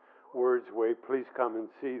last words were, please come and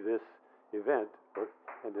see this event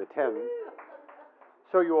and attend.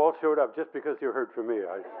 So you all showed up just because you heard from me.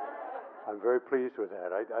 I'm very pleased with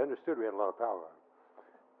that. I understood we had a lot of power.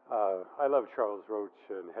 I love Charles Roach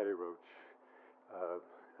and Hetty Roach,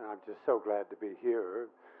 and I'm just so glad to be here,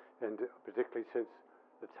 and particularly since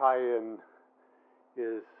the tie-in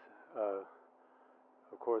is,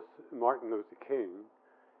 of course, Martin Luther King.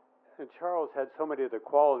 And Charles had so many of the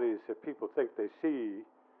qualities that people think they see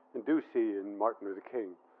and do see in Martin Luther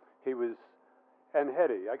King. He was, and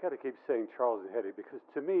Hetty, I got to keep saying Charles and Hetty because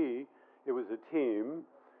to me it was a team,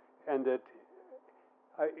 and that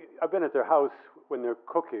I've been at their house when they're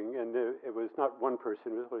cooking, and it was not one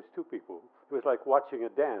person, it was two people. It was like watching a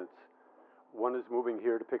dance. One is moving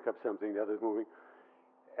here to pick up something, the other is moving.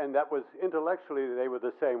 And that was, intellectually, they were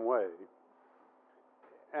the same way.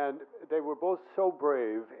 And they were both so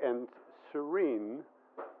brave and serene.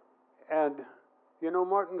 And, you know,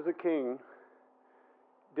 Martin Luther King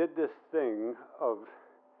did this thing of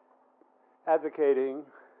advocating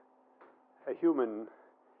a human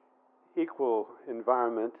equal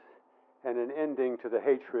environment and an ending to the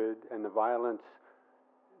hatred and the violence,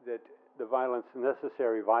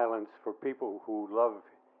 necessary violence for people who love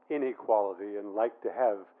inequality and like to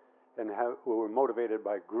have, who are motivated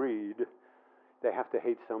by greed. They have to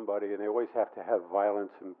hate somebody, and they always have to have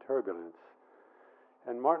violence and turbulence.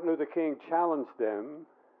 And Martin Luther King challenged them,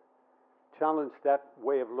 challenged that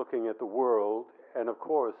way of looking at the world, and of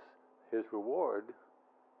course, his reward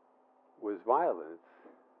was violence.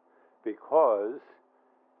 Because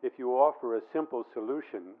if you offer a simple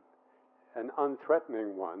solution, an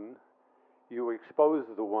unthreatening one, you expose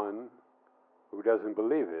the one who doesn't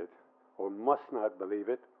believe it, or must not believe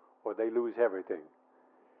it, or they lose everything.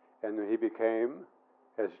 And he became,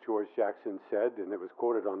 as George Jackson said, and it was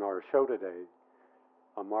quoted on our show today,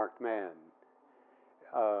 a marked man.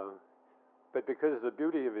 But because of the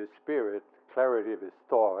beauty of his spirit, clarity of his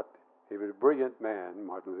thought, he was a brilliant man,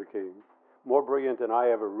 Martin Luther King, more brilliant than I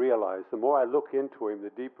ever realized. The more I look into him,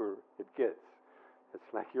 the deeper it gets.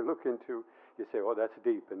 It's like you look into, you say, oh, that's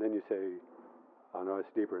deep, and then you say, oh, no,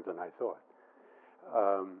 it's deeper than I thought.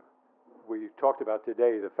 We talked about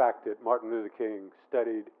today the fact that Martin Luther King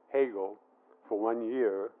studied Hegel for 1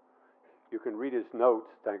 year. You can read his notes,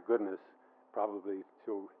 thank goodness, probably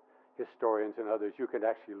to historians and others. You can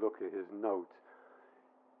actually look at his notes.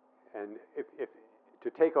 And if to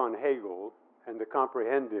take on Hegel and to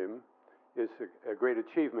comprehend him is a great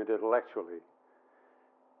achievement intellectually.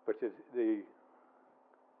 But the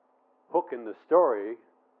hook in the story,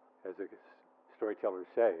 as the storytellers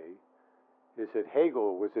say, is that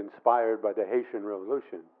Hegel was inspired by the Haitian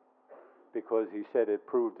Revolution because he said it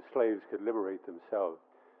proved the slaves could liberate themselves.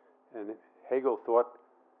 And Hegel thought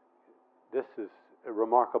this is a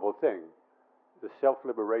remarkable thing, the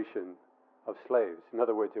self-liberation of slaves. In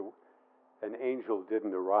other words, an angel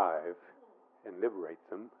didn't arrive and liberate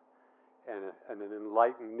them, and an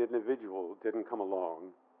enlightened individual didn't come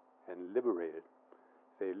along and liberate it.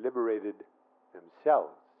 They liberated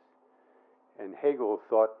themselves. And Hegel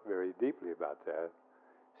thought very deeply about that.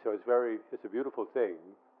 So it's a beautiful thing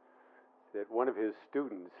that one of his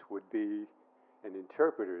students would be, and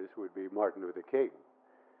interpreters would be, Martin Luther King.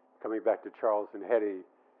 Coming back to Charles and Hetty,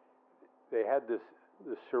 they had this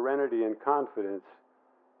serenity and confidence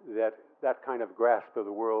that that kind of grasp of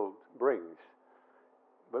the world brings.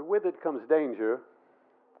 But with it comes danger,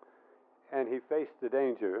 and he faced the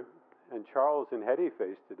danger, and Charles and Hetty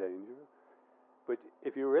faced the danger. But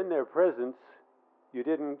if you were in their presence, they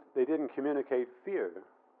didn't communicate fear.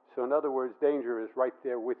 So in other words, danger is right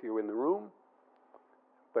there with you in the room,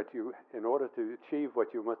 but in order to achieve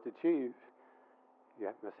what you must achieve,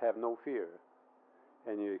 you must have no fear,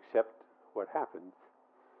 and you accept what happens.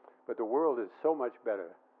 But the world is so much better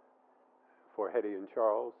for Hetty and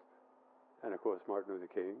Charles, and of course Martin Luther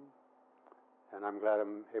King, and I'm glad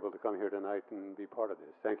I'm able to come here tonight and be part of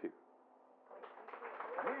this. Thank you.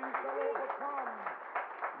 We shall overcome.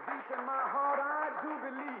 Deep in my heart, I do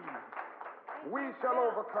believe we shall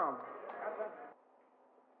overcome.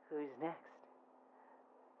 Who's next?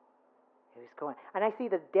 Who's going? And I see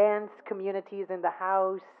the dance communities in the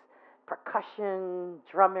house, percussion,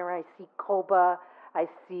 drummer. I see Koba. I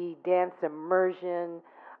see dance immersion.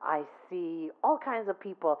 I see all kinds of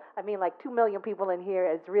people. I mean, like 2 million people in here.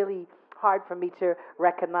 It's really hard for me to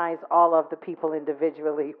recognize all of the people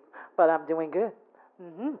individually, but I'm doing good.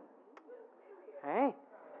 Hey.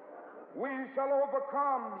 We shall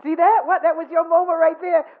overcome. See that? What? That was your moment right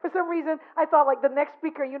there. For some reason, I thought like the next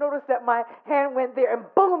speaker, you noticed that my hand went there and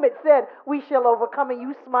boom, it said, we shall overcome. And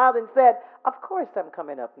you smiled and said, of course I'm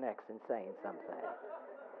coming up next and saying something.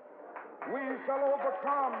 We shall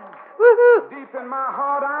overcome. Woohoo! Deep in my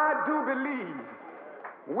heart, I do believe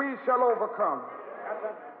we shall overcome.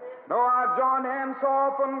 Though I join hands so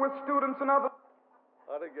often with students and others.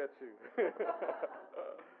 How to get you?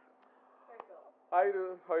 How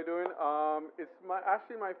you doing? It's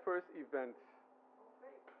actually my first event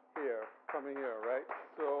here, coming here, right?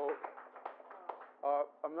 So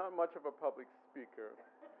I'm not much of a public speaker,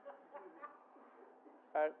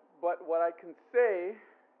 but what I can say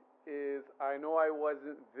is I know I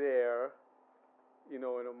wasn't there, in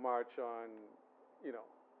a march on,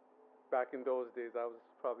 back in those days. I was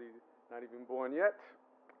probably not even born yet.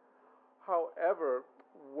 However,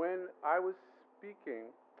 when I was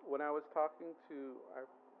speaking, when I was talking to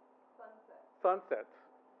Sunset,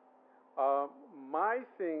 my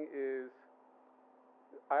thing is,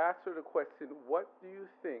 I asked her the question, what do you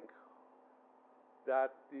think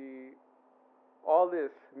that all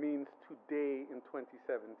this means today in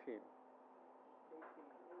 2017?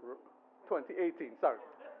 2018, sorry.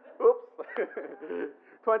 Oops.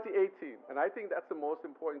 2018. And I think that's the most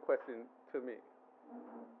important question to me,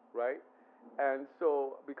 right? And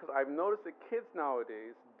so, because I've noticed that kids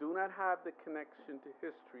nowadays do not have the connection to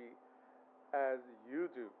history as you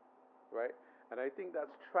do, right? And I think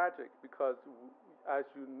that's tragic because, as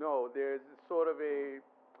you know, there's sort of a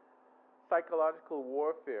psychological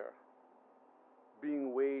warfare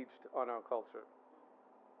being waged on our culture,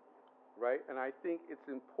 right? And I think it's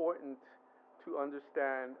important to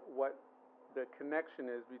understand what the connection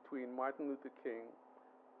is between Martin Luther King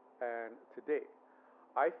and today.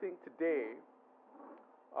 I think today,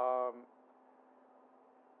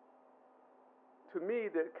 to me,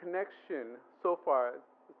 the connection so far,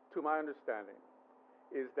 to my understanding,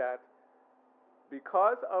 is that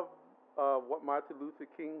because of what Martin Luther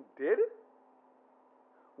King did,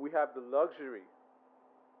 we have the luxury,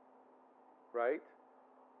 right,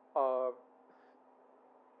 of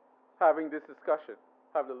having this discussion,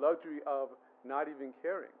 have the luxury of not even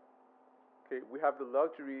caring. Okay, we have the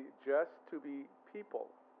luxury just to be people,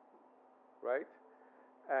 right?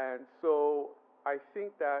 And so I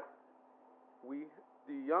think that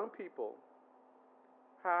the young people,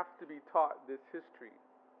 have to be taught this history.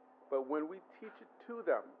 But when we teach it to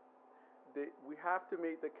them, we have to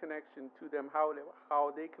make the connection to them how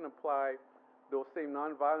they can apply those same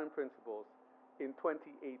nonviolent principles in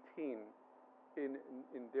 2018 in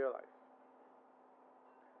their life.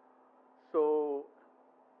 So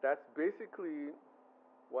that's basically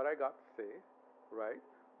what I got to say, right?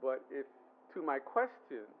 But if to my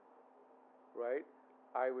question, right,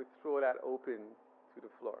 I would throw that open to the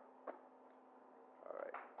floor. All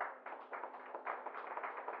right.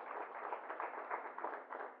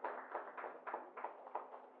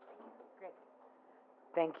 Great.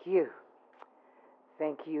 Thank you.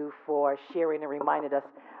 Thank you for sharing and reminding us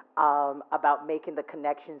about making the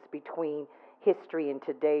connections between history and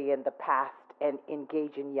today and the past and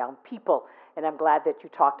engaging young people. And I'm glad that you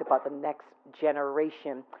talked about the next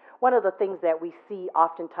generation. One of the things that we see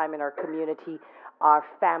oftentimes in our community are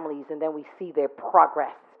families, and then we see their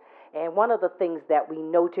progress. And one of the things that we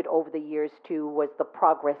noted over the years too was the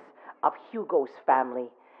progress of Hugo's family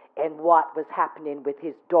and what was happening with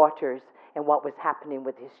his daughters and what was happening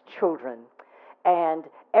with his children. And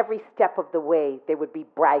every step of the way, there would be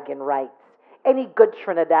bragging rights. Any good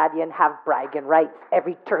Trinidadian have bragging rights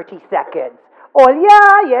every 30 seconds. Oh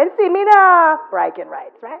yeah, you see me now. Bragging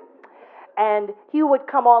rights, right? And he would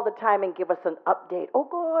come all the time and give us an update. Oh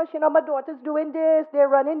gosh, my daughter's doing this. They're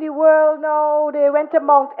running the world now. They went to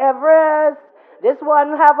Mount Everest. This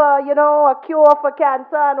one have a cure for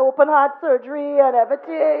cancer and open heart surgery and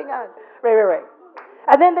everything. And right.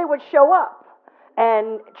 And then they would show up.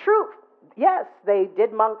 And truth, yes, they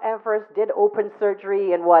did Mount Everest, did open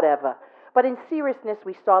surgery and whatever. But in seriousness,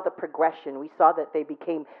 we saw the progression. We saw that they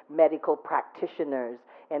became medical practitioners,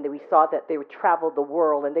 and we saw that they would travel the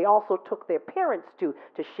world, and they also took their parents to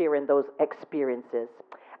share in those experiences.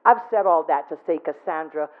 I've said all that to say,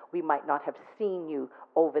 Cassandra, we might not have seen you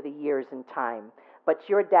over the years and time, but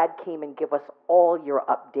your dad came and gave us all your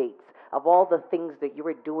updates of all the things that you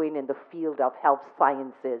were doing in the field of health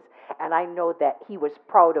sciences. And I know that he was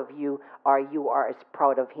proud of you, or you are as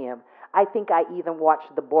proud of him. I think I even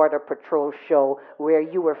watched the Border Patrol show where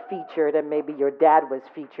you were featured and maybe your dad was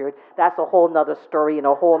featured. That's a whole nother story in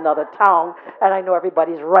a whole nother town. And I know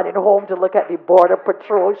everybody's running home to look at the Border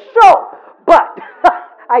Patrol show. But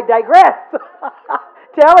I digress.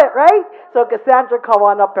 Tell it, right? So Cassandra, come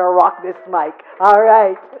on up and rock this mic. All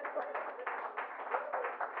right.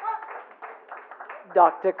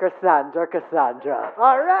 Dr. Cassandra.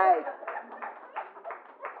 All right.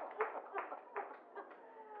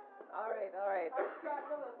 All right.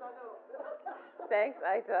 Thanks,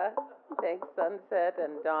 Ita. Thanks, Sunset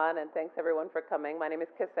and Dawn, and thanks everyone for coming. My name is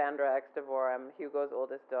Cassandra Extavor. I'm Hugo's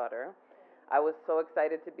oldest daughter. I was so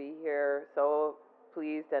excited to be here, so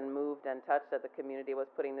pleased and moved and touched that the community was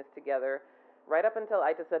putting this together, right up until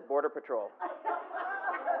Ita said Border Patrol.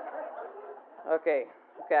 Okay,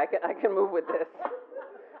 I can move with this.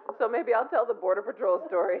 So maybe I'll tell the Border Patrol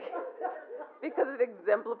story because it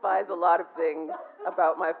exemplifies a lot of things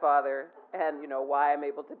about my father and, why I'm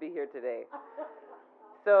able to be here today.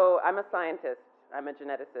 So I'm a scientist. I'm a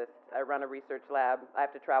geneticist. I run a research lab. I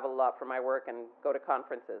have to travel a lot for my work and go to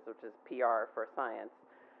conferences, which is PR for science.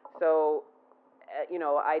 So,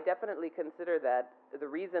 I definitely consider that the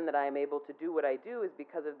reason that I'm able to do what I do is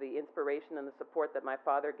because of the inspiration and the support that my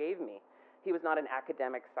father gave me. He was not an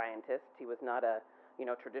academic scientist. He was not a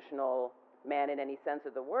traditional man in any sense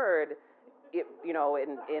of the word.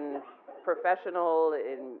 In professional,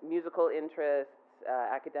 in musical interests,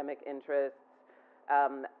 academic interests,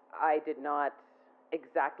 I did not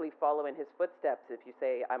exactly follow in his footsteps. If you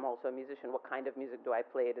say, I'm also a musician, what kind of music do I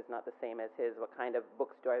play? It is not the same as his. What kind of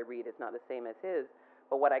books do I read? It's not the same as his.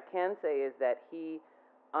 But what I can say is that he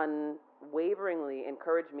unwaveringly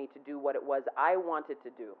encouraged me to do what it was I wanted to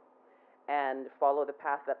do and follow the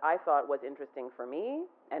path that I thought was interesting for me.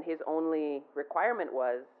 And his only requirement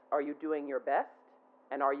was, are you doing your best?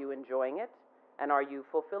 And are you enjoying it? And are you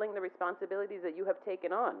fulfilling the responsibilities that you have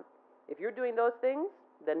taken on? If you're doing those things,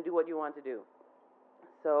 then do what you want to do.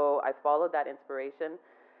 So I followed that inspiration,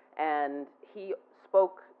 and he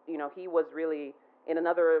spoke, he was really, in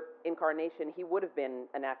another incarnation, he would have been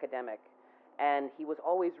an academic. And he was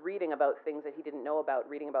always reading about things that he didn't know about,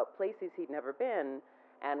 reading about places he'd never been.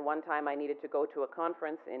 And one time I needed to go to a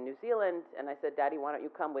conference in New Zealand, and I said, Daddy, why don't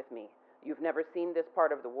you come with me? You've never seen this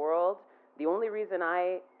part of the world. The only reason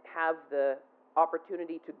I have the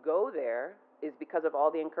opportunity to go there is because of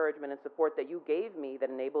all the encouragement and support that you gave me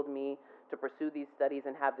that enabled me to pursue these studies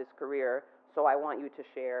and have this career, so I want you to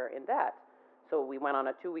share in that. So we went on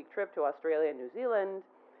a 2-week trip to Australia and New Zealand,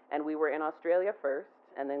 and we were in Australia first,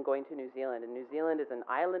 and then going to New Zealand. And New Zealand is an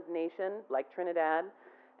island nation, like Trinidad,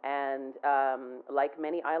 and like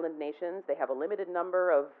many island nations, they have a limited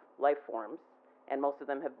number of life forms, and most of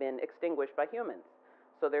them have been extinguished by humans.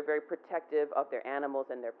 So they're very protective of their animals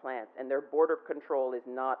and their plants, and their border control is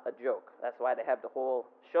not a joke. That's why they have the whole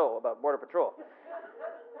show about Border Patrol.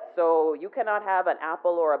 So you cannot have an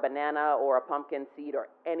apple or a banana or a pumpkin seed or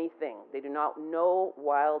anything. They do not, no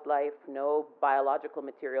wildlife, no biological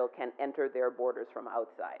material can enter their borders from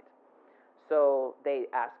outside. So they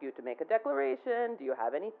ask you to make a declaration. Do you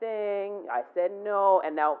have anything? I said no.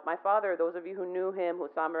 And now my father, those of you who knew him, who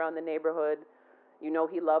saw him around the neighborhood,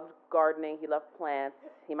 he loved gardening, he loved plants.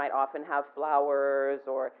 He might often have flowers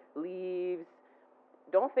or leaves.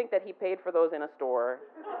 Don't think that he paid for those in a store.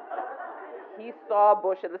 He saw a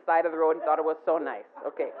bush at the side of the road. He thought it was so nice.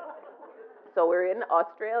 Okay. So we're in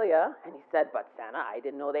Australia, and he said, but Santa, I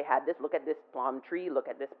didn't know they had this. Look at this plum tree. Look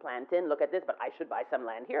at this plantain. Look at this, but I should buy some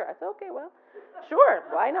land here. I said, okay, well, sure.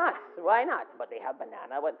 Why not? Why not? But they have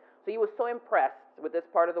banana. So he was so impressed with this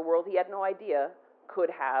part of the world, he had no idea could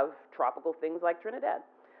have tropical things like Trinidad.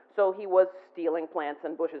 So he was stealing plants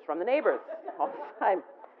and bushes from the neighbors all the time.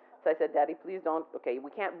 So I said, Daddy, please don't. Okay,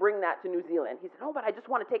 we can't bring that to New Zealand. He said, oh, but I just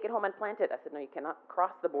want to take it home and plant it. I said, no, you cannot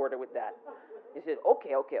cross the border with that. He said,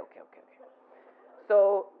 okay.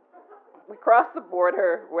 So we crossed the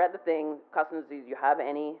border. We're at the thing. Customs says, do you have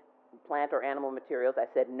any plant or animal materials? I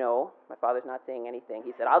said, no. My father's not saying anything.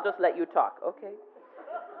 He said, I'll just let you talk. Okay.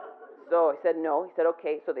 So he said, no. He said,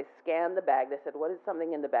 okay. So they scanned the bag. They said, what is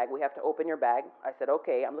something in the bag? We have to open your bag. I said,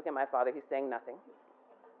 okay. I'm looking at my father. He's saying nothing.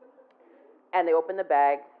 And they opened the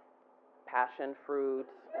bag. Passion fruit,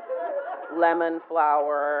 lemon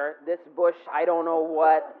flower, this bush, I don't know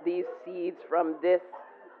what, these seeds from this.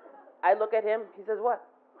 I look at him, he says, what?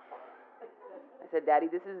 I said, Daddy,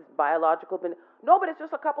 this is biological. No, but it's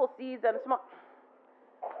just a couple seeds and small.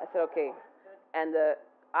 I said, okay. And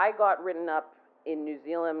I got written up in New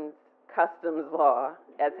Zealand's customs law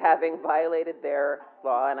as having violated their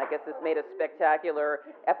law, and I guess this made a spectacular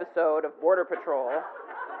episode of Border Patrol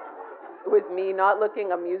with me not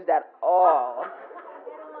looking amused at all.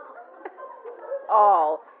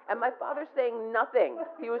 And my father saying nothing.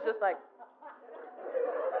 He was just like,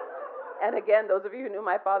 and again, those of you who knew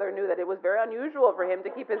my father knew that it was very unusual for him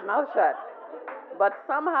to keep his mouth shut. But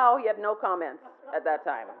somehow he had no comments at that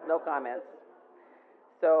time, no comments.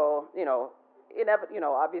 So,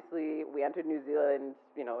 obviously we entered New Zealand,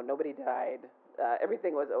 nobody died.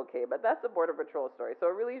 Everything was okay, but that's the Border Patrol story. So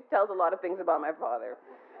it really tells a lot of things about my father.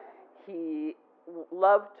 He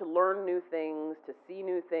loved to learn new things, to see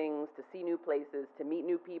new things, to see new places, to meet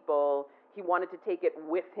new people. He wanted to take it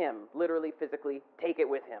with him, literally, physically, take it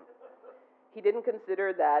with him. He didn't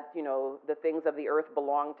consider that, the things of the earth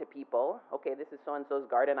belong to people. Okay, this is so-and-so's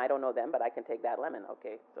garden. I don't know them, but I can take that lemon.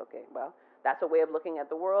 Okay, it's okay. Well, that's a way of looking at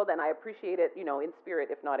the world, and I appreciate it, in spirit,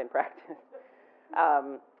 if not in practice.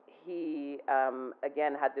 He,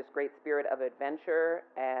 again, had this great spirit of adventure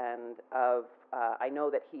and of, I know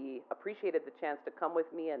that he appreciated the chance to come with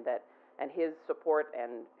me, and his support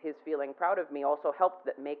and his feeling proud of me also helped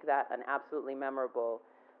make that an absolutely memorable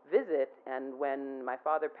visit. And when my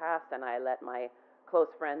father passed and I let my close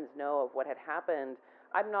friends know of what had happened,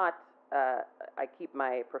 I keep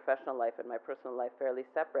my professional life and my personal life fairly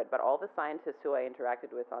separate, but all the scientists who I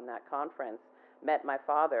interacted with on that conference met my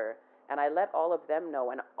father. And I let all of them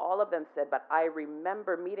know, and all of them said, but I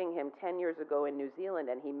remember meeting him 10 years ago in New Zealand,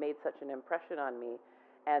 and he made such an impression on me.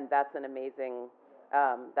 And that's an amazing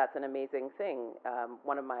thing.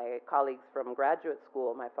 One of my colleagues from graduate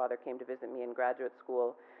school, my father came to visit me in graduate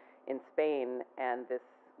school in Spain, and this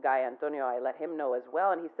guy, Antonio, I let him know as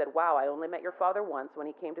well, and he said, wow, I only met your father once when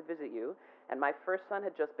he came to visit you, and my first son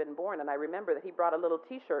had just been born, and I remember that he brought a little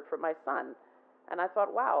T-shirt for my son. And I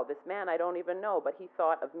thought, wow, this man I don't even know, but he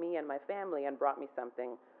thought of me and my family and brought me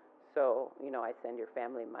something. So, I send your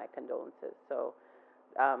family my condolences. So,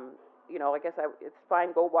 I guess it's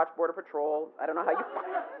fine. Go watch Border Patrol. I don't know how you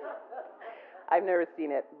I've never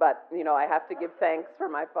seen it, but, I have to give thanks for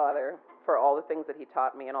my father for all the things that he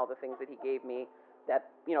taught me and all the things that he gave me that,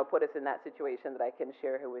 put us in that situation that I can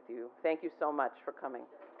share here with you. Thank you so much for coming.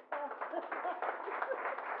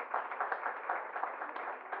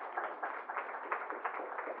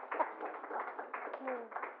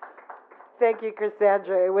 Thank you,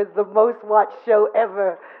 Cassandra. It was the most watched show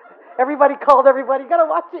ever. Everybody called everybody, gotta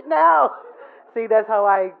watch it now. See, that's how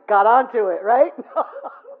I got onto it, right? It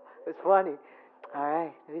was funny. All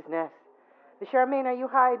right, who's next? Charmaine, are you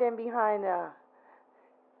hiding behind...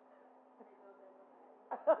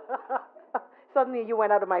 Suddenly you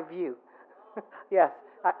went out of my view. Yes,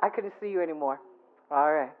 I couldn't see you anymore.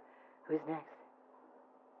 All right, who's next?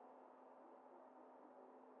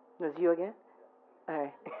 It was you again? All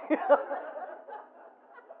right.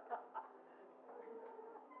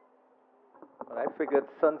 I figured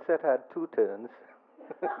sunset had two turns.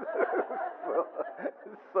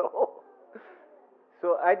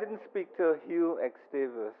 So I didn't speak to Hugh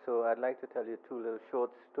Xavier, so I'd like to tell you two little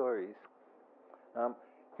short stories.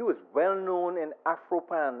 He was well known in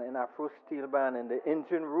Afropan, in Afro Steel Band, in the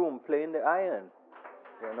engine room, playing the iron,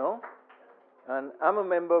 And I'm a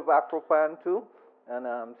member of Afropan too,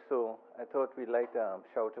 and so I thought we'd like to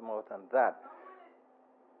shout him out on that.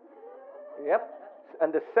 Yep.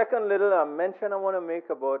 And the second little mention I want to make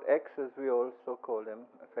about X, as we also call him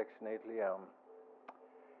affectionately,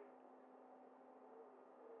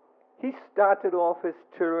 he started off his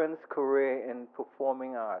children's career in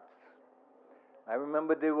performing arts. I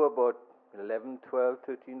remember they were about 11, 12,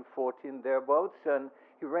 13, 14, thereabouts, and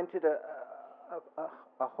he rented a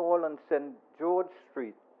hall on St. George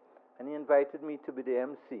Street, and he invited me to be the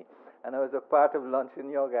MC. And I was a part of launching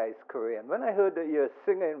your guys' career. And when I heard that you're a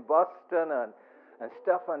singer in Boston and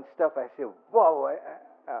stuff, I said, wow,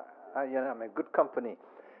 I'm in good company.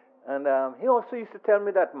 And he also used to tell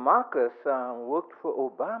me that Marcus worked for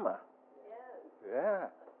Obama. Yes.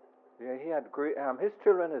 Yeah, he had great, his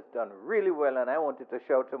children has done really well, and I wanted to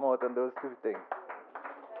shout him out on those two things.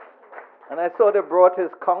 And I saw they brought his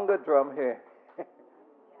conga drum here.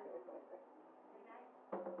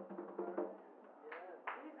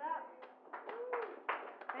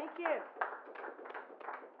 Thank you.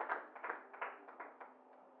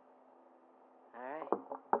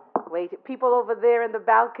 Wait, people over there in the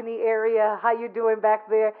balcony area, how you doing back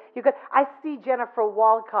there? You good? I see Jennifer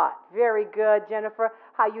Walcott. Very good, Jennifer.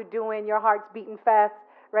 How you doing? Your heart's beating fast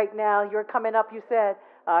right now. You're coming up, you said.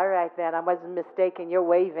 All right, then. I wasn't mistaken. You're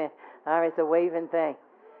waving. All right, it's a waving thing.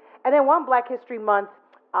 And then one Black History Month,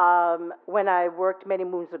 when I worked many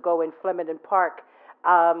moons ago in Flemington Park,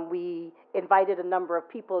 we invited a number of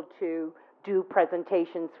people to do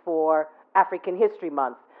presentations for African History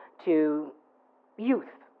Month to youth.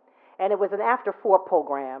 And it was an after-4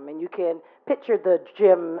 program, and you can picture the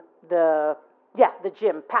gym, the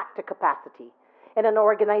gym packed to capacity. And an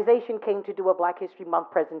organization came to do a Black History Month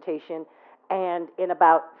presentation, and in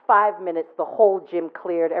about 5 minutes, the whole gym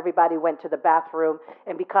cleared. Everybody went to the bathroom,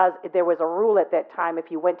 and because there was a rule at that time, if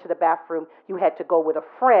you went to the bathroom, you had to go with a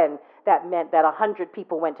friend. That meant that 100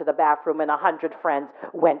 people went to the bathroom, and 100 friends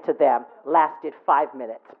went to them. Lasted 5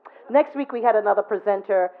 minutes. Next week, we had another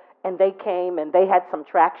presenter, and they came and they had some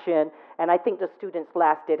traction, and I think the students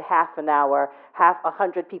lasted half an hour.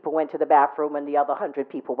 100 people went to the bathroom, and the other 100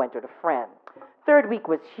 people went to the friend. Third week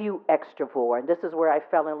was Hugh Extravor, and this is where I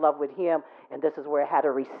fell in love with him, and this is where I had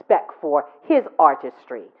a respect for his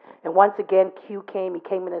artistry. And once again, Hugh came. He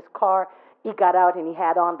came in his car. He got out, and he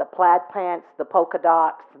had on the plaid pants, the polka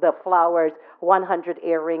dots, the flowers, 100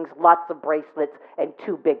 earrings, lots of bracelets, and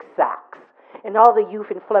 2 big sacks. And all the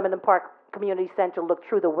youth in Flemington Park Community Center looked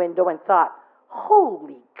through the window and thought,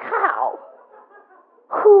 holy cow,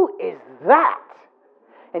 who is that?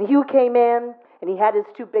 And Hugh came in, and he had his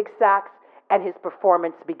 2 big sacks, and his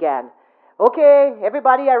performance began. Okay,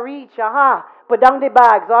 everybody I reach, put down the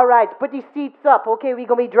bags, all right, put the seats up, okay, we're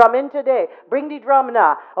going to be drumming today. Bring the drum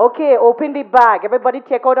now. Okay, open the bag, everybody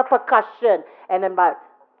take out a percussion. And then about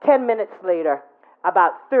 10 minutes later,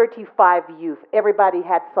 about 35 youth, everybody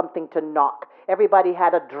had something to knock. Everybody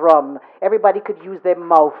had a drum. Everybody could use their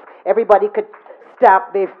mouth. Everybody could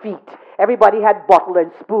stamp their feet. Everybody had bottle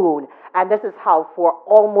and spoon. And this is how for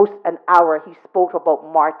almost an hour he spoke about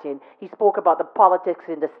Martin. He spoke about the politics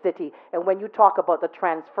in the city. And when you talk about the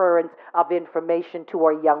transference of information to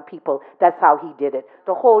our young people, that's how he did it.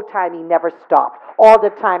 The whole time he never stopped. All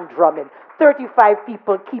the time drumming. 35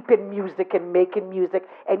 people keeping music and making music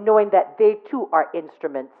and knowing that they too are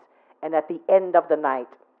instruments. And at the end of the night,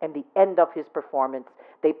 and the end of his performance,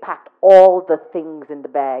 they packed all the things in the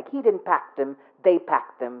bag. He didn't pack them, they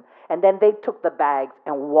packed them. And then they took the bags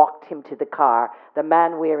and walked him to the car. The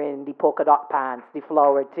man wearing the polka dot pants, the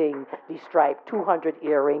flower thing, the stripe, 200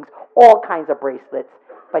 earrings, all kinds of bracelets.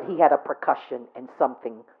 But he had a percussion and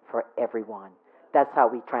something for everyone. That's how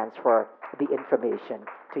we transfer the information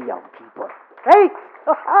to young people. Right?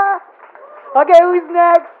 Okay, who's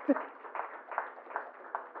next?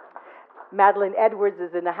 Madeline Edwards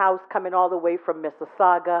is in the house, coming all the way from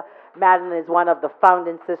Mississauga. Madeline is one of the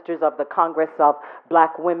founding sisters of the Congress of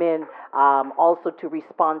Black Women, also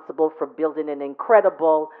responsible for building an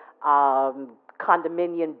incredible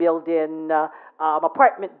condominium building,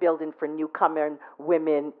 apartment building for newcomer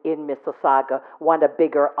women in Mississauga. Want to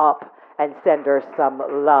big her up and send her some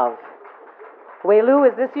love. Wei Lu,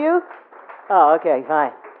 is this you? Oh, okay,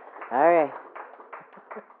 fine. All right.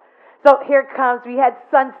 So here it comes. We had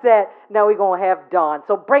sunset. Now we're going to have dawn.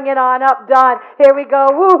 So bring it on up, dawn. Here we go.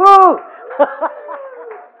 Woohoo!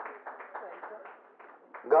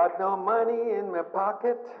 Got no money in my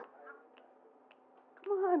pocket.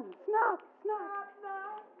 Come on, snap.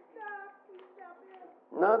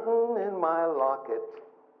 Nothing in my locket.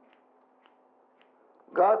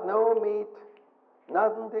 Got no meat,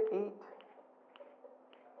 nothing to eat.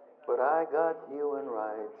 But I got human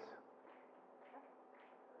rights.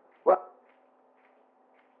 Well,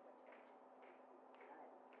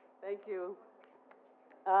 Thank you.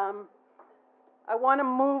 I want to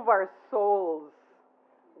move our souls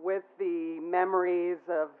with the memories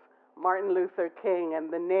of Martin Luther King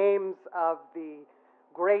and the names of the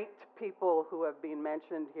great people who have been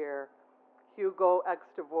mentioned here: Hugo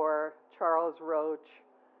Extavor, Charles Roach,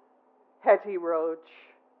 Hetty Roach,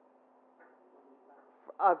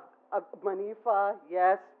 of Manifa,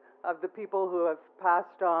 yes, of the people who have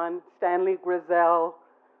passed on, Stanley Grizel,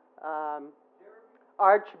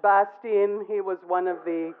 Arch Bastien, he was one of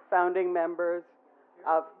the founding members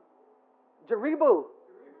of Jaribu.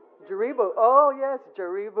 Jaribu, oh yes,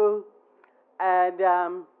 Jaribu. And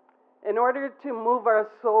in order to move our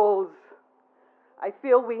souls, I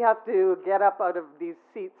feel we have to get up out of these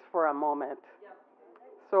seats for a moment.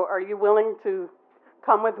 So are you willing to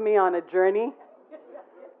come with me on a journey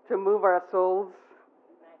to move our souls?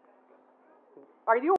 Are you